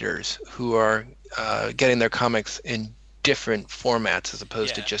newer readers who are getting their comics in different formats as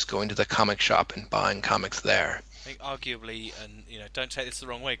opposed to just going to the comic shop and buying comics there. I think arguably, and don't take this the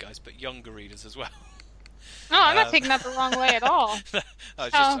wrong way, guys, but younger readers as well. No, I'm not taking that the wrong way at all.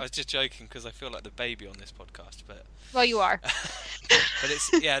 I was just joking because I feel like the baby on this podcast, but well, you are. But it's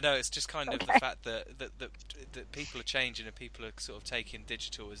just kind of the fact that people are changing and people are sort of taking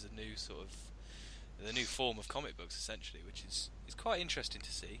digital as the new form of comic books essentially, which is quite interesting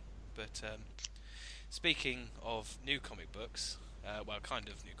to see. But speaking of new comic books, kind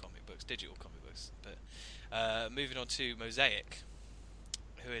of new comic books, digital comic books, but moving on to Mosaic,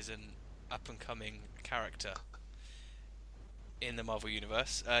 who is an up-and-coming character in the Marvel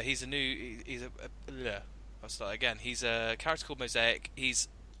Universe. He's a character called Mosaic. He's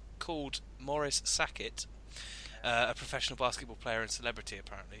called Morris Sackett, a professional basketball player and celebrity,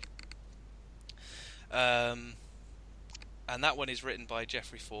 apparently. And that one is written by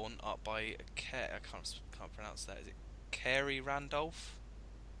Jeffrey Thorne, art by I can't pronounce that. Is it Kyrie Randolph?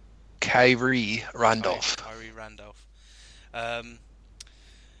 Kyrie Randolph. Kyrie Randolph. And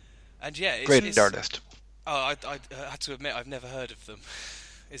yeah, great artist. Oh, I had to admit I've never heard of them.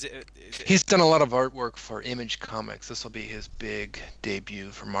 Is it? He's done a lot of artwork for Image Comics. This will be his big debut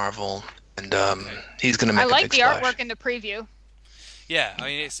for Marvel, and he's going to make a big splash. I like the artwork in the preview. Yeah, I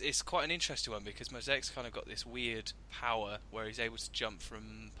mean it's quite an interesting one because Mosaic's kind of got this weird power where he's able to jump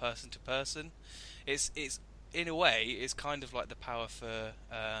from person to person. It's in a way it's kind of like the power for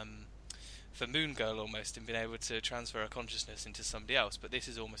Moon Girl almost, in being able to transfer a consciousness into somebody else. But this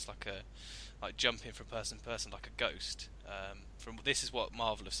is almost like jumping from person to person, like a ghost. This is what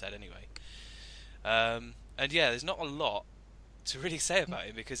Marvel have said anyway. And yeah, there's not a lot to really say about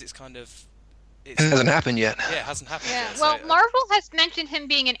him because it's kind of. It hasn't happened yet. Yeah, it hasn't happened yet. Well, Marvel has mentioned him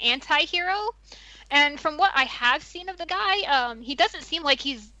being an anti-hero, and from what I have seen of the guy, he doesn't seem like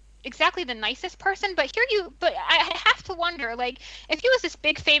he's exactly the nicest person. But I have to wonder, if he was this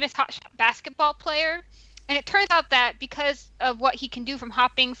big, famous hot basketball player, and it turns out that because of what he can do from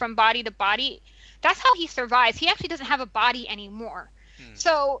hopping from body to body, that's how he survives. He actually doesn't have a body anymore.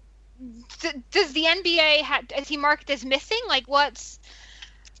 So, does the NBA is he marked as missing?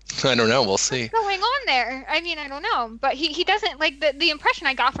 I don't know. We'll see. What's going on there? I mean, I don't know. But he doesn't, the impression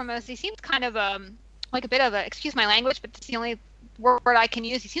I got from him is he seems kind of, like a bit of a, excuse my language, but it's the only word I can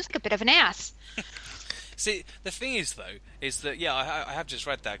use. He seems like a bit of an ass. See, the thing is, though, is that, I have just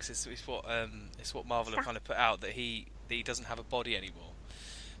read that because it's what Marvel have kind of put out, that he doesn't have a body anymore.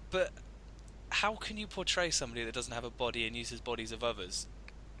 But how can you portray somebody that doesn't have a body and uses bodies of others?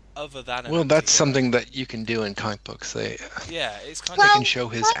 Other than that's something that you can do in comic books. It's kind of. They can show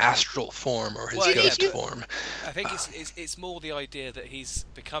his astral form or his ghost form. I think it's more the idea that he's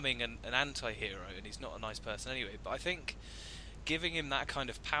becoming an anti-hero and he's not a nice person anyway. But I think giving him that kind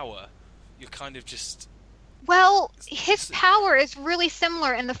of power, you're kind of just. Well, his power is really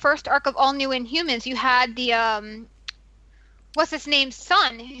similar in the first arc of All New Inhumans. You had the what's his name's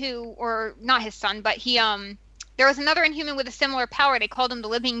son, or not his son, but he there was another Inhuman with a similar power. They called him the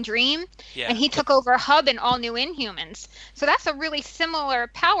Living Dream, and he took over Hub in All New Inhumans. So that's a really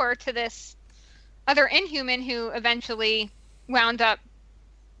similar power to this other Inhuman who eventually wound up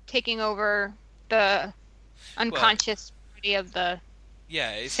taking over the unconscious body of the.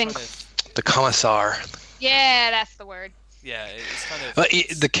 Yeah, it's kind of the Commissar. Yeah, that's the word. Yeah, it's kind of. But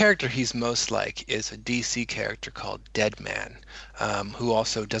the character he's most like is a DC character called Deadman, who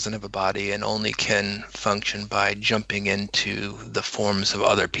also doesn't have a body and only can function by jumping into the forms of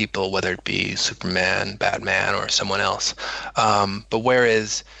other people, whether it be Superman, Batman, or someone else. But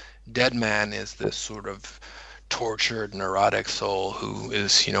whereas Deadman is this sort of tortured, neurotic soul who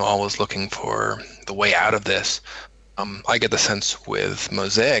is, always looking for the way out of this. I get the sense with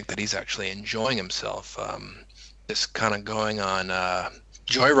Mosaic that he's actually enjoying himself, just kind of going on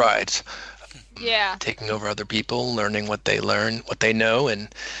joyrides, Yeah. taking over other people, learning what they know, and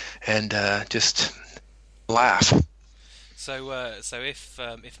just laugh. So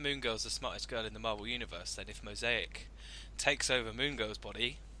if Moon Girl's the smartest girl in the Marvel universe, then if Mosaic takes over Moon Girl's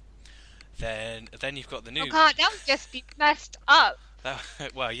body, then you've got the new. Oh God, that would just be messed up.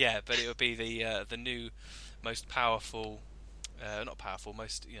 Well, yeah, but it would be the new most powerful, not powerful,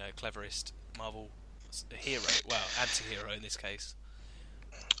 most cleverest Marvel hero. Well, anti-hero in this case.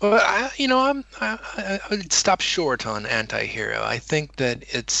 Well, I would stop short on anti-hero. I think that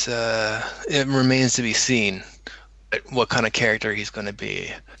it remains to be seen what kind of character he's going to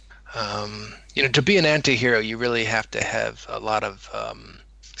be. To be an anti-hero, you really have to have a lot of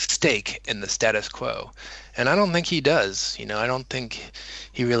stake in the status quo, and I don't think he does. I don't think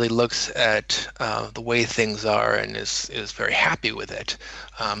he really looks at the way things are and is very happy with it.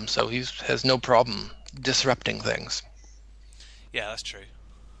 So he has no problem disrupting things. Yeah, that's true.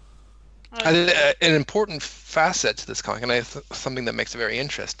 An important facet to this comic, and something that makes it very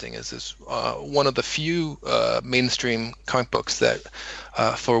interesting, is this one of the few mainstream comic books that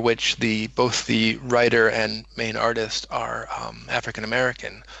for which both the writer and main artist are African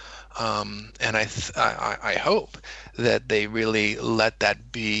American, and I hope that they really let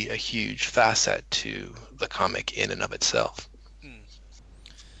that be a huge facet to the comic in and of itself.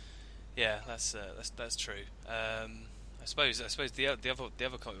 Yeah, that's true. I suppose the other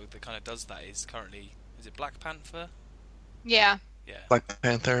comic book that kind of does that is it Black Panther? Yeah. Yeah. Black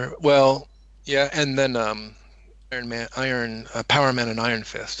Panther. Well, yeah, and then Power Man and Iron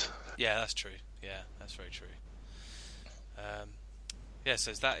Fist. Yeah, that's true. Yeah, that's very true. Yeah,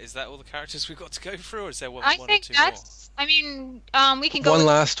 so is that all the characters we've got to go through, or is there one or two more? I mean, we can go. One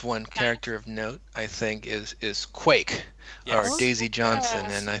last character of note, I think, is Quake, Yes. or Daisy Johnson,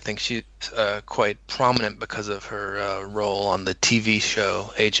 and I think she's quite prominent because of her role on the TV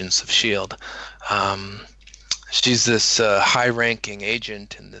show Agents of S.H.I.E.L.D. She's this high-ranking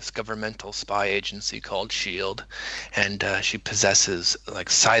agent in this governmental spy agency called S.H.I.E.L.D., and she possesses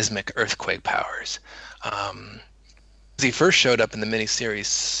seismic earthquake powers. He first showed up in the miniseries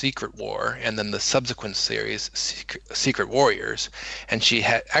Secret War, and then the subsequent series Secret Warriors, and she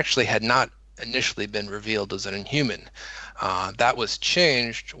had not initially been revealed as an Inhuman. That was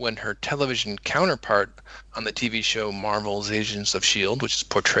changed when her television counterpart on the TV show Marvel's Agents of S.H.I.E.L.D., which is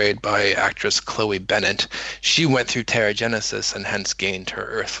portrayed by actress Chloe Bennett, she went through Teragenesis and hence gained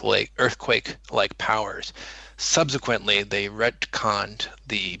her earthquake-like powers. Subsequently, they retconned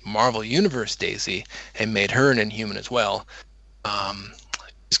the Marvel Universe Daisy and made her an Inhuman as well.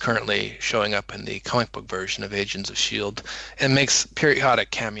 She's currently showing up in the comic book version of Agents of S.H.I.E.L.D. and makes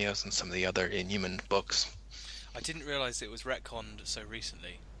periodic cameos in some of the other Inhuman books. I didn't realise it was retconned so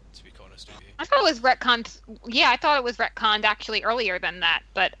recently, to be honest with you. I thought it was retconned. Yeah, I thought it was retconned actually earlier than that,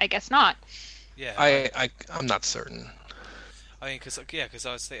 but I guess not. Yeah. I'm not certain. I mean, because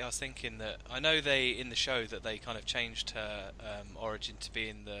I was thinking that I know in the show that they kind of changed her origin to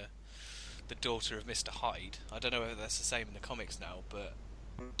being the daughter of Mr. Hyde. I don't know whether that's the same in the comics now, but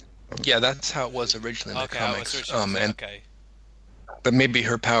yeah, that's how it was originally in the comics. Okay. But maybe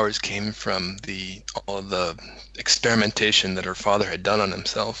her powers came from all of the experimentation that her father had done on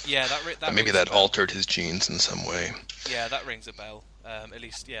himself. Yeah, maybe that altered his genes in some way. Yeah, that rings a bell. At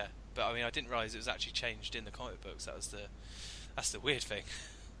least, yeah. But I mean, I didn't realise it was actually changed in the comic books. That's the weird thing.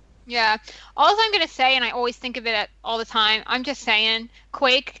 Yeah. All I'm going to say, and I always think of it all the time, I'm just saying,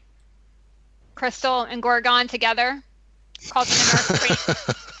 Quake, Crystal, and Gorgon together, causing an earthquake.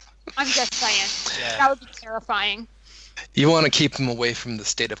 I'm just saying. Yeah. That would be terrifying. You want to keep them away from the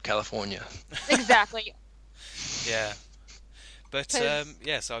state of California. Exactly. Yeah. But so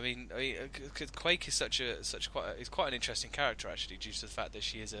I mean, Quake is is quite an interesting character actually, due to the fact that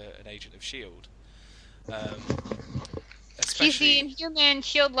she is an agent of S.H.I.E.L.D. She's the Inhuman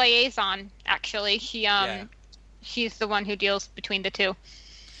S.H.I.E.L.D. liaison. Actually, she's the one who deals between the two.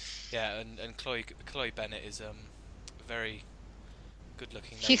 Yeah, and Chloe Bennett is a very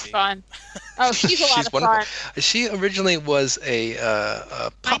good-looking lady. She's fun. Oh, she's a lot of fun. She originally was a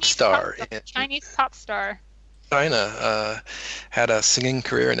pop star. Chinese pop star. China, had a singing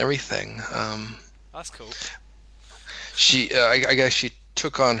career and everything. That's cool. I guess she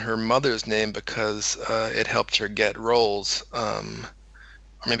took on her mother's name because it helped her get roles, or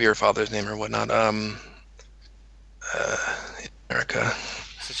maybe her father's name or whatnot. In America.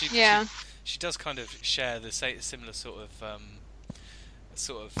 So she does kind of share the similar sort of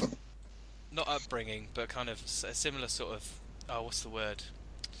not upbringing, but kind of a similar sort of what's the word?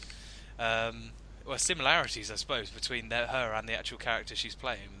 Well, similarities, I suppose, between her and the actual character she's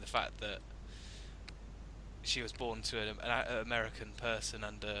playing. The fact that she was born to an American person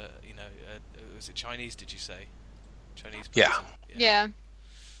under, was it Chinese? Did you say Chinese person? Yeah.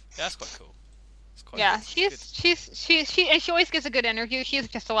 That's quite cool. It's quite Yeah, good. and she always gives a good interview. She's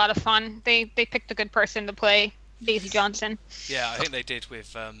just a lot of fun. They picked a good person to play Daisy Johnson. Yeah, I think they did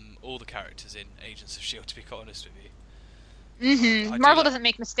with all the characters in Agents of S.H.I.E.L.D., to be quite honest with you. Marvel doesn't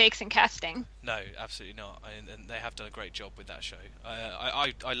make mistakes in casting. No, absolutely not. And they have done a great job with that show.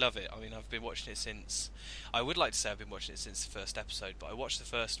 I love it. I mean, I've been watching it since... I would like to say I've been watching it since the first episode, but I watched the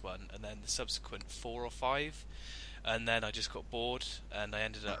first one and then the subsequent 4 or 5, and then I just got bored and I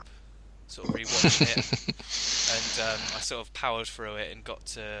ended up sort of rewatching it. And I sort of powered through it and got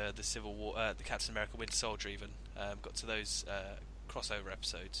to the Civil War, the Captain America Winter Soldier even. Got to those crossover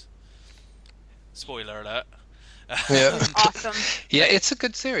episodes. Spoiler alert. Yeah. Awesome. Yeah, it's a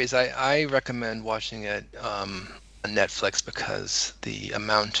good series. I recommend watching it on Netflix because the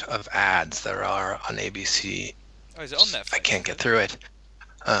amount of ads there are on ABC. Oh, is it on Netflix? I can't get through it.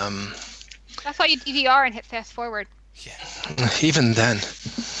 That's why you DVR and hit fast forward. Yeah. Even then.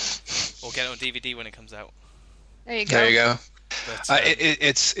 Or get it on DVD when it comes out. There you go. There you go. But,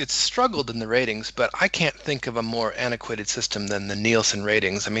 It's struggled in the ratings, but I can't think of a more antiquated system than the Nielsen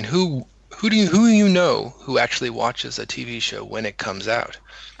ratings. I mean, who do you know who actually watches a TV show when it comes out?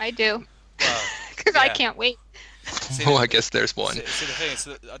 I do. well, Because I can't wait. Well, I guess there's one. See, the thing is,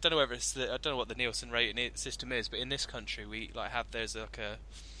 that I don't know whether I don't know what the Nielsen rating system is, but in this country we there's like a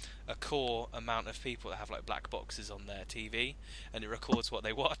core amount of people that have like black boxes on their TV, and it records what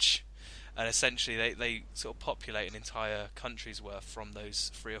they watch, and essentially they sort of populate an entire country's worth from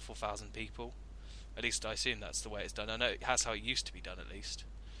those 3,000 or 4,000 people. At least I assume that's the way it's done. I know that's how it used to be done, at least.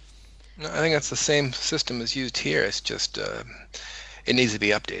 No, I think that's the same system as used here. It's just it needs to be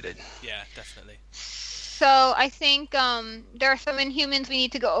updated. Yeah, definitely. So I think there are some Inhumans we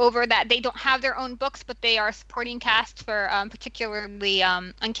need to go over that they don't have their own books, but they are supporting cast for particularly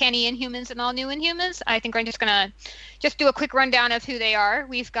Uncanny Inhumans and All New Inhumans. I think I'm just going to do a quick rundown of who they are.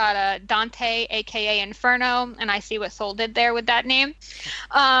 We've got Dante, a.k.a. Inferno, and I see what Soul did there with that name.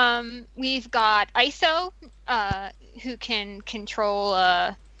 We've got ISO, who can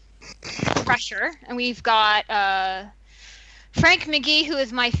control pressure. And we've got Frank McGee, who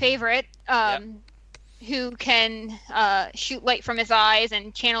is my favorite. Who can shoot light from his eyes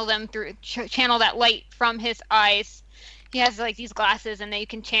and channel that light from his eyes. He has like these glasses, and he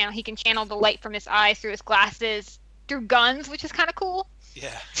can channel the light from his eyes through his glasses through guns, which is kind of cool.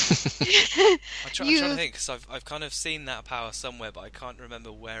 Yeah. I'm trying to think, because I've kind of seen that power somewhere, but I can't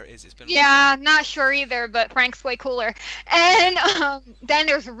remember where it is. It's been not sure either, but Frank's way cooler. And then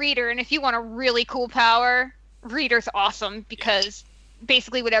there's Reader, and if you want a really cool power, Reader's awesome because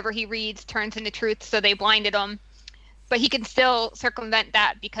basically whatever he reads turns into truth, so they blinded him. But he can still circumvent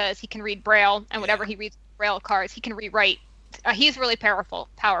that because he can read Braille, and whatever he reads Braille cards, he can rewrite. He's really powerful.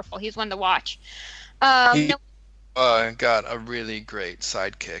 He's one to watch. He got a really great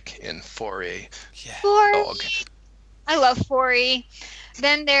sidekick in Foray. Yeah. Dog. I love Foray.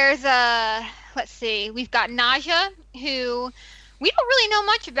 Then there's let's see, we've got Naja, who we don't really know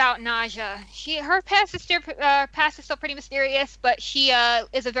much about Naja. Her past is still pretty mysterious, but she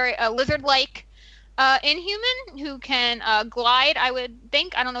is a very lizard-like Inhuman who can glide, I would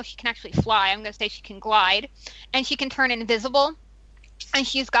think. I don't know if she can actually fly. I'm going to say she can glide. And she can turn invisible. And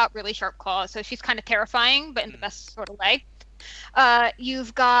she's got really sharp claws, so she's kind of terrifying, but in the best sort of way.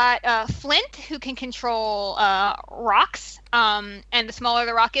 You've got Flint, who can control rocks, and the smaller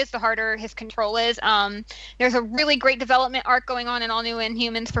the rock is, the harder his control is. There's a really great development arc going on in All New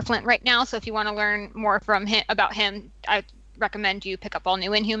Inhumans for Flint right now, so if you want to learn more from about him, I recommend you pick up All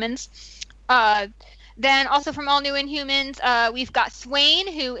New Inhumans. Then also from All New Inhumans, we've got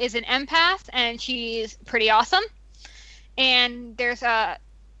Swain, who is an empath, and she's pretty awesome. And there's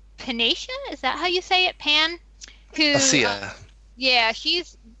Panacia, is that how you say it, Pan? Who, yeah,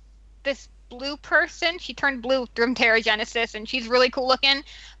 she's this blue person. She turned blue from Terrigenesis, and she's really cool looking.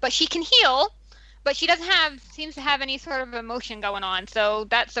 But she can heal, but she seems to have any sort of emotion going on. So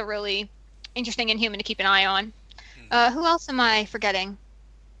that's a really interesting Inhuman to keep an eye on. Who else am I forgetting?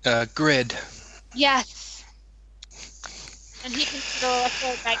 Grid. Yes. And he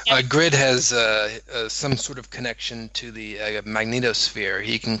can Grid has some sort of connection to the magnetosphere.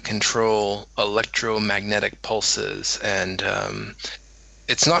 He can control electromagnetic pulses, and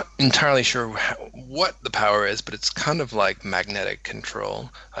it's not entirely sure what the power is, but it's kind of like magnetic control.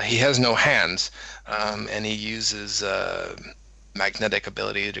 He has no hands, and he uses magnetic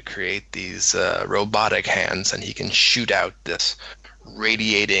ability to create these robotic hands, and he can shoot out this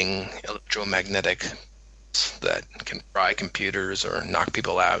radiating electromagnetic that can fry computers or knock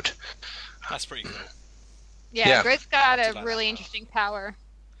people out. That's pretty cool. Yeah, Grit's got a really interesting power.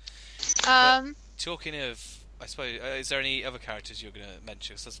 Talking of, I suppose, is there any other characters you're going to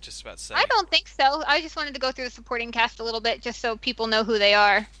mention? Because I was just about to say. I don't think so. I just wanted to go through the supporting cast a little bit, just so people know who they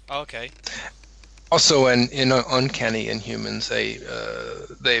are. Oh, okay. Also, in Uncanny Inhumans,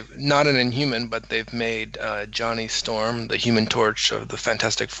 they've not an Inhuman, but they've made Johnny Storm, the Human Torch of the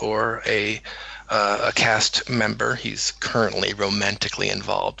Fantastic Four, a cast member. He's currently romantically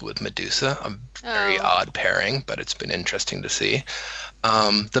involved with Medusa. A very odd pairing, but it's been interesting to see.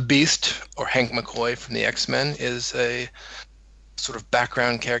 The Beast, or Hank McCoy from the X-Men, is a sort of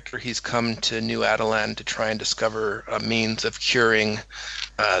background character. He's come to New Adelan to try and discover a means of curing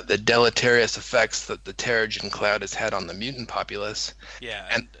the deleterious effects that the Terrigen Cloud has had on the mutant populace. Yeah,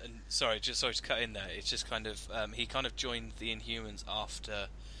 and sorry to cut in there. It's just kind of he kind of joined the Inhumans after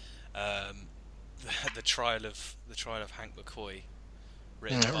the trial of Hank McCoy.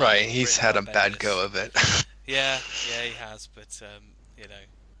 Right, he's had a bad go of it. Yeah, he has, but you know.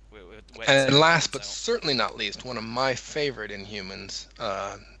 And last but certainly not least, one of my favorite Inhumans,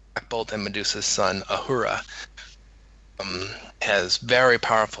 Black Bolt and Medusa's son, Ahura, has very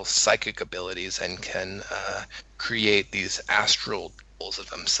powerful psychic abilities and can create these astral doubles of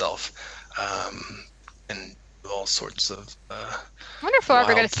himself and do all sorts of I wonder if we're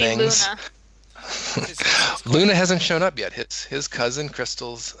ever going to see Luna. Luna hasn't shown up yet. His cousin,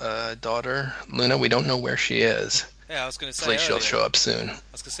 Crystal's daughter, Luna, we don't know where she is. Yeah, I was going to say hopefully she'll show up soon. I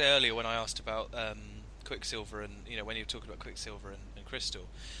was going to say earlier when I asked about Quicksilver and, you know, when you were talking about Quicksilver and Crystal,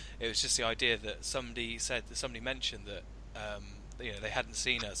 it was just the idea that somebody mentioned that you know, they hadn't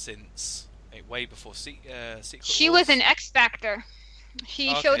seen her since way before Secret She Wars. was an X Factor.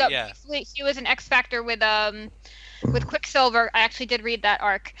 She showed up. Yeah. She was an X Factor with Quicksilver. I actually did read that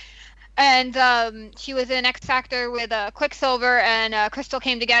arc. And she was in X Factor with Quicksilver, and Crystal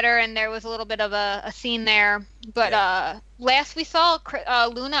came together, and there was a little bit of a scene there. But last we saw,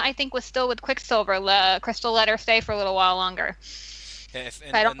 Luna, I think, was still with Quicksilver. Crystal let her stay for a little while longer. Yeah,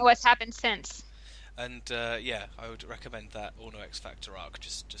 I don't know what's happened since. And I would recommend that All No X Factor arc.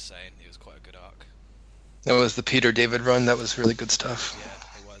 Just saying, it was quite a good arc. That was the Peter David run. That was really good stuff.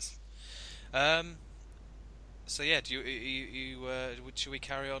 Yeah, it was. So yeah, do you should we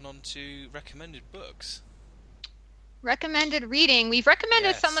carry on to recommended books? Recommended reading. We've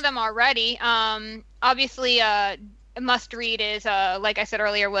recommended some of them already. Obviously, a must read is like I said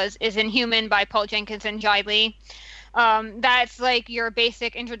earlier is Inhuman by Paul Jenkins and Jai Lee. That's like your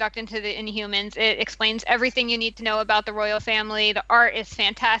basic introduction to the Inhumans. It explains everything you need to know about the royal family. The art is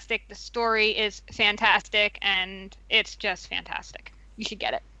fantastic. The story is fantastic, and it's just fantastic. You should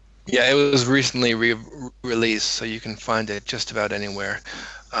get it. Yeah, it was recently released, so you can find it just about anywhere.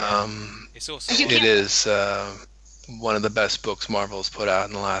 It's also it is one of the best books Marvel's put out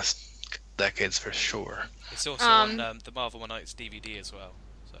in the last decades for sure. It's also on the Marvel One Nights DVD as well.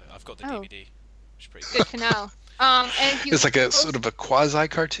 So I've got the DVD, which is pretty good to know. And it's like a sort of a quasi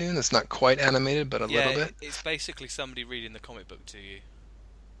cartoon. It's not quite animated, but a little bit. It's basically somebody reading the comic book to you.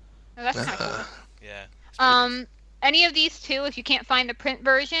 Oh, that's not cool. Yeah. Any of these two, if you can't find the print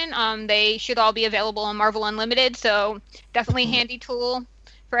version, they should all be available on Marvel Unlimited. So definitely a handy tool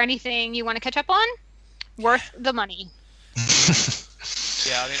for anything you want to catch up on. Worth the money.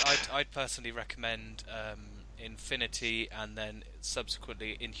 Yeah, I mean, I'd personally recommend Infinity, and then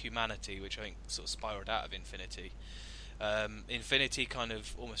subsequently Inhumanity, which I think sort of spiraled out of Infinity. Infinity kind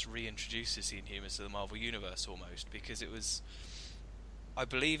of almost reintroduces the Inhumans to the Marvel Universe almost, because it was, I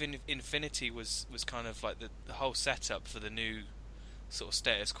believe Infinity was kind of like the whole setup for the new sort of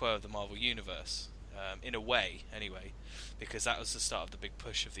status quo of the Marvel Universe, in a way anyway, because that was the start of the big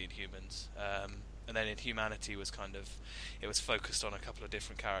push of the Inhumans. And then Inhumanity was kind of, it was focused on a couple of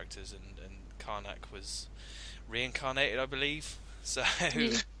different characters, and Karnak was reincarnated, I believe. So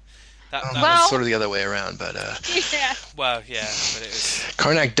that was sort of the other way around, but yeah. Well, yeah, but it was.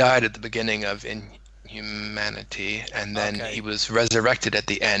 Karnak died at the beginning of Inhumanity, and then he was resurrected at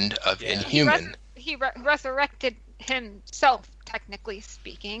the end of Inhuman. He resurrected himself, technically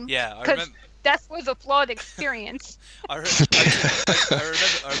speaking. Yeah, I remember. Death was a flawed experience. I remember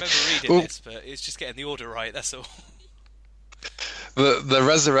reading this, but it's just getting the order right. That's all. The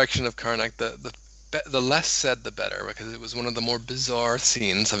resurrection of Karnak, the less said the better, because it was one of the more bizarre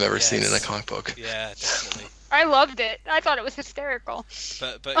scenes I've ever seen in a comic book. Yeah, definitely. I loved it. I thought it was hysterical.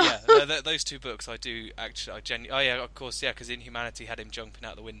 But yeah, those two books I do actually. Oh yeah, of course, yeah, because Inhumanity had him jumping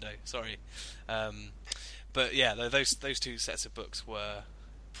out the window. Sorry. But yeah, those two sets of books were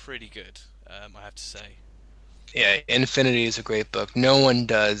pretty good. I have to say. Yeah, Infinity is a great book. No one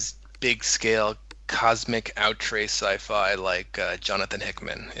does big scale cosmic outrace sci-fi like Jonathan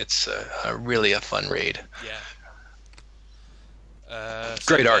Hickman. It's really a fun read. Yeah.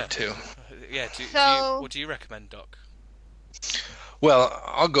 Great art too. Yeah. What do you recommend, Doc? Well,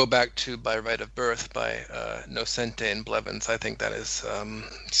 I'll go back to By Right of Birth by Nocente and Blevins. I think that is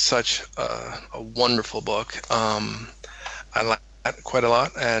such a wonderful book. I like that quite a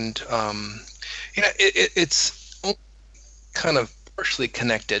lot, and it's kind of partially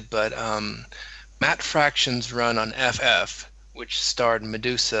connected, but Matt Fraction's run on FF, which starred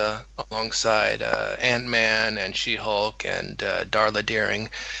Medusa alongside Ant-Man and She-Hulk and Darla Deering,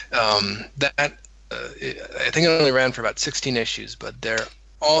 I think it only ran for about 16 issues, but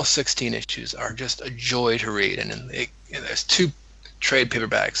all 16 issues are just a joy to read, and there's 2 trade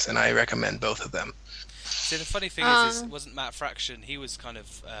paperbacks, and I recommend both of them. See, the funny thing is, wasn't Matt Fraction? He was kind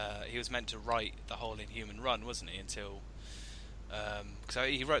of he was meant to write the whole Inhuman run, wasn't he? Until because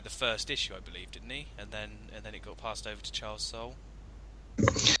he wrote the first issue, I believe, didn't he? And then it got passed over to Charles Soule.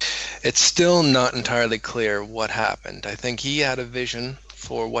 It's still not entirely clear what happened. I think he had a vision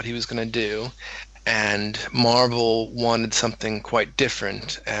for what he was going to do, and Marvel wanted something quite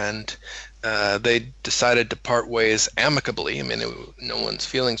different, and they decided to part ways amicably. I mean, no one's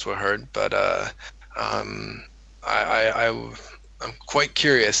feelings were hurt, but I'm quite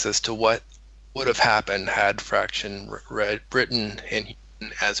curious as to what would have happened had Fraction written in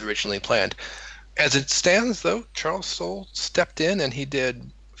as originally planned. As it stands, though, Charles Soule stepped in and he did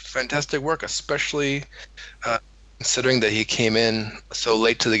fantastic work, especially considering that he came in so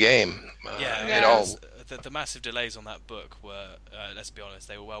late to the game. The massive delays on that book were, let's be honest,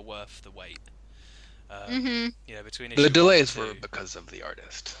 they were well worth the wait. Between the delays were because of the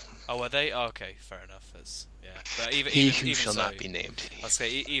artist. Oh, were they? Oh, okay, fair enough. But even shall not be named. I'll say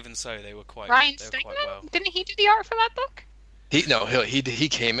even so, they were quite. Ryan Steinman? Quite well. Didn't he do the art for that book? He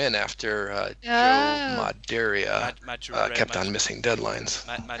came in after Joe Madureira kept on missing deadlines.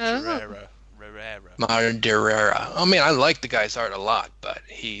 Madureira. Madureira. I mean, I like the guy's art a lot, but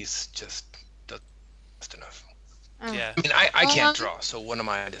he's just enough. Yeah. I mean, I can't draw, so what am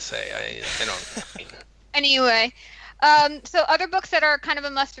I to say? I don't. Anyway, so other books that are kind of a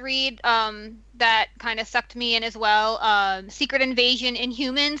must-read that kind of sucked me in as well. Secret Invasion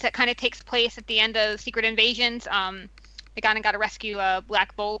Inhumans, that kind of takes place at the end of Secret Invasions. They kind of got to rescue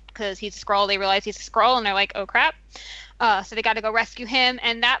Black Bolt because he's a Skrull. They realize he's a Skrull, and they're like, oh, crap. So they got to go rescue him,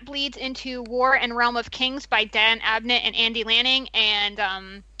 and that bleeds into War and Realm of Kings by Dan Abnett and Andy Lanning,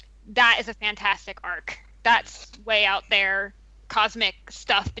 and that is a fantastic arc. That's way out there, cosmic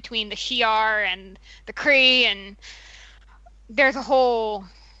stuff between the Shi'ar and the Kree, and there's a whole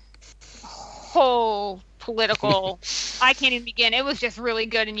political. I can't even begin. It was just really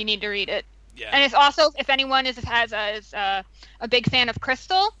good, and you need to read it. Yeah. And it's also, if anyone is a big fan of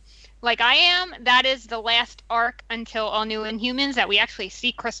Crystal, like I am, that is the last arc until All New Inhumans that we actually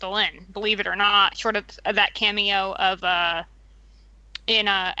see Crystal in, believe it or not, short of that cameo of in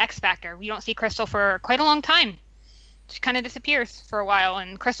X Factor. We don't see Crystal for quite a long time. She kind of disappears for a while,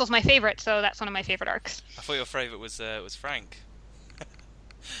 and Crystal's my favorite, so that's one of my favorite arcs. I thought your favorite was Frank.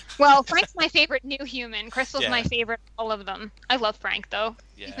 Well, Frank's my favorite new human. Crystal's my favorite of all of them. I love Frank, though.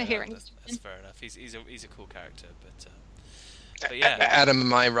 Yeah, he's my favorite. That's fair enough. He's a cool character, but yeah. Adam,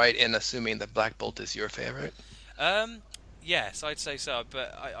 am I right in assuming that Black Bolt is your favorite? Yes, I'd say so.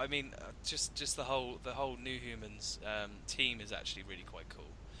 But I mean, just the whole New Humans team is actually really quite cool.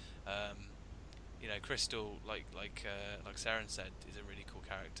 Crystal, like Saren said, is a really cool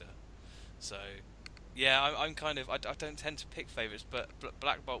character. So, yeah, I'm kind of I don't tend to pick favorites, but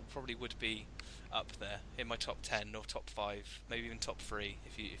Black Bolt probably would be up there in my top 10 or top 5, maybe even top 3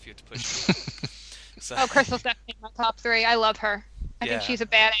 if you had to push me. So. Oh, Crystal's definitely my top 3. I love her. I think she's a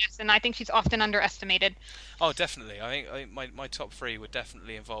badass, and I think she's often underestimated. Oh, definitely. I think my top 3 would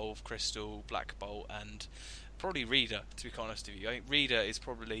definitely involve Crystal, Black Bolt, and probably Reader. To be quite honest with you, I think Reader is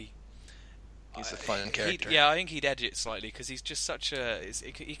probably. He's a fun character. I think he'd edge it slightly because he's just such a.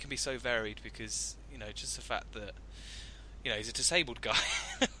 He can be so varied because just the fact that he's a disabled guy.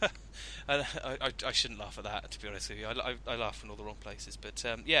 And I shouldn't laugh at that, to be honest with you. I laugh in all the wrong places, but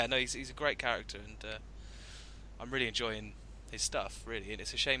he's a great character, and I'm really enjoying his stuff, really. And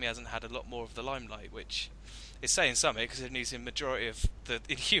it's a shame he hasn't had a lot more of the limelight, which is saying something because he's in majority of the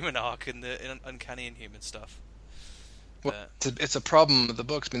Inhuman arc and the Uncanny Inhuman stuff. Well, But it's a problem with the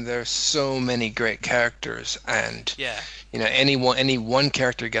books. I mean, there's so many great characters, and yeah, any one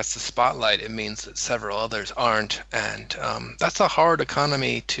character gets the spotlight, it means that several others aren't, and that's a hard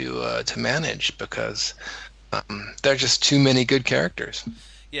economy to manage because there are just too many good characters.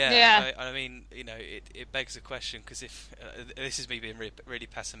 yeah. I mean, it begs a question because if this is me being really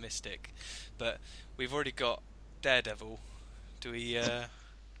pessimistic, but we've already got Daredevil. Do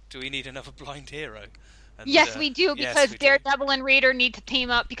we need another blind hero? And, yes, we do, yes, because we do. Daredevil and Raider need to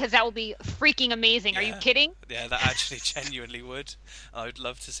team up because that will be freaking amazing. Are you kidding? Yeah, that actually genuinely would. I would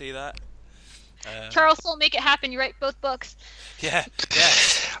love to see that. Charles Soule, make it happen. You write both books. Yeah.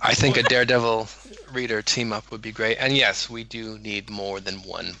 I think a Daredevil Reader team up would be great, and yes, we do need more than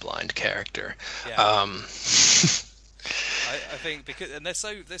one blind character. Yeah. I think and they're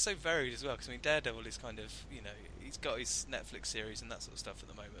so varied as well. Because I mean, Daredevil is kind of he's got his Netflix series and that sort of stuff at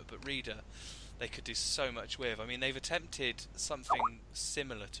the moment, but Reader, they could do so much with. I mean, they've attempted something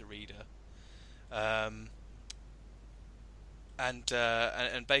similar to Reader, and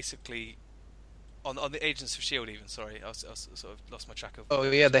basically on the Agents of Shield. Even sorry, I sort of lost my track of. Oh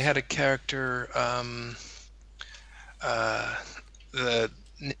yeah, they had a character,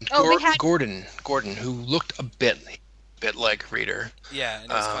 Gordon, who looked a bit like Reader. Yeah,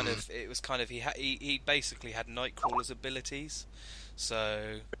 and it was kind of he basically had Nightcrawler's abilities,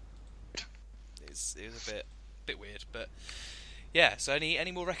 so it was a bit weird, but yeah. So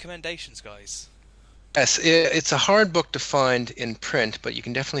any more recommendations, guys? Yes, it's a hard book to find in print, but you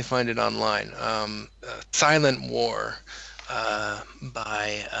can definitely find it online. Silent War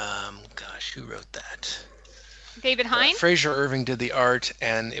by who wrote that? David Hine? Fraser Irving did the art,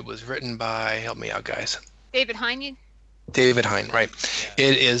 and it was written by, help me out, guys. David Hine? David Hine, right. Yeah.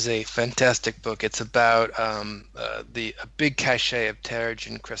 It is a fantastic book. It's about a big cache of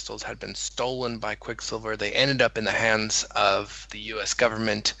Terrigen crystals had been stolen by Quicksilver. They ended up in the hands of the U.S.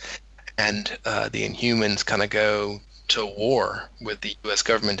 government, and the Inhumans kind of go to war with the U.S.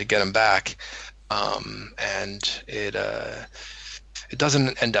 government to get them back. And it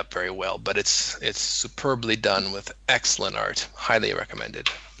doesn't end up very well, but it's superbly done with excellent art. Highly recommended.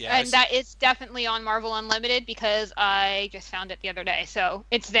 Yeah, and that is definitely on Marvel Unlimited because I just found it the other day. So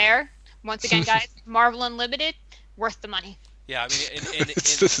it's there. Once again, guys, Marvel Unlimited, worth the money. Yeah, I mean,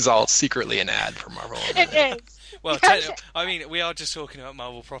 this is all secretly an ad for Marvel Unlimited. It is. Well, I mean, we are just talking about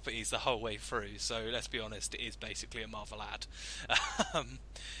Marvel properties the whole way through, so let's be honest, it is basically a Marvel ad.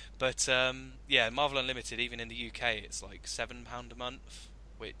 But yeah, Marvel Unlimited, even in the UK, it's like £7 a month,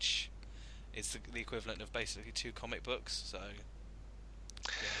 which is the equivalent of basically 2 comic books. So yeah,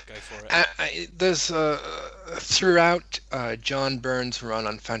 go for it. There's throughout John Byrne's run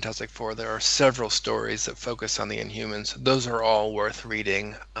on Fantastic Four, there are several stories that focus on the Inhumans. Those are all worth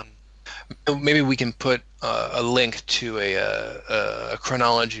reading. Maybe we can put a link to a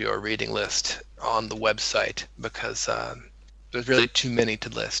chronology or reading list on the website because there's really too many to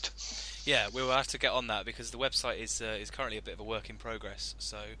list. Yeah, we will have to get on that because the website is currently a bit of a work in progress.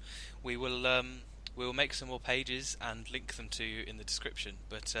 So we will make some more pages and link them to you in the description.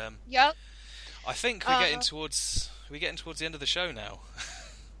 But yep. I think we're getting towards the end of the show now.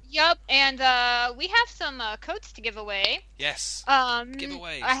 Yep, and we have some codes to give away. Yes.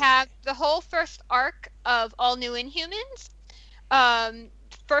 Giveaways. I have the whole first arc of All New Inhumans.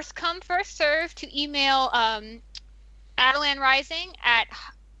 First come, first serve to email Atalan Rising at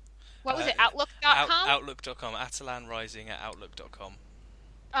Outlook.com? Outlook.com. Atalan Rising at Outlook.com.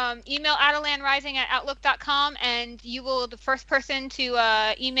 Email Atalan Rising at Outlook.com, and you will the first person to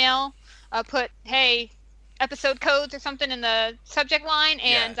email put episode codes or something in the subject line,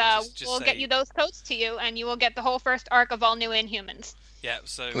 and we'll get you those codes to you, and you will get the whole first arc of All New Inhumans. Yeah,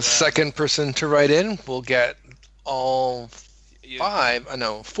 so the second person to write in will get all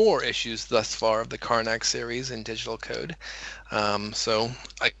 4 issues thus far of the Karnak series in digital code. So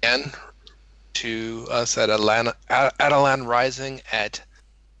again, to us at Atalan Rising at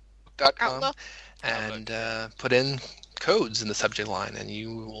Outlook.com, and put in codes in the subject line, and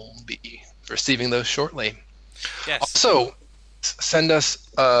you will be receiving those shortly. Yes. Also, send us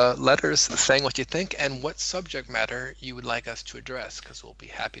letters saying what you think and what subject matter you would like us to address, because we'll be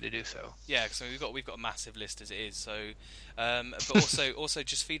happy to do so. Yeah, because we've got a massive list as it is. So, but also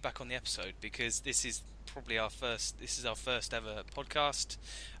just feedback on the episode, because this is probably our first ever podcast.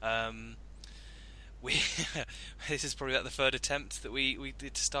 This is probably about the third attempt that we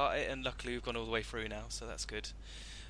did to start it, and luckily we've gone all the way through now, so that's good.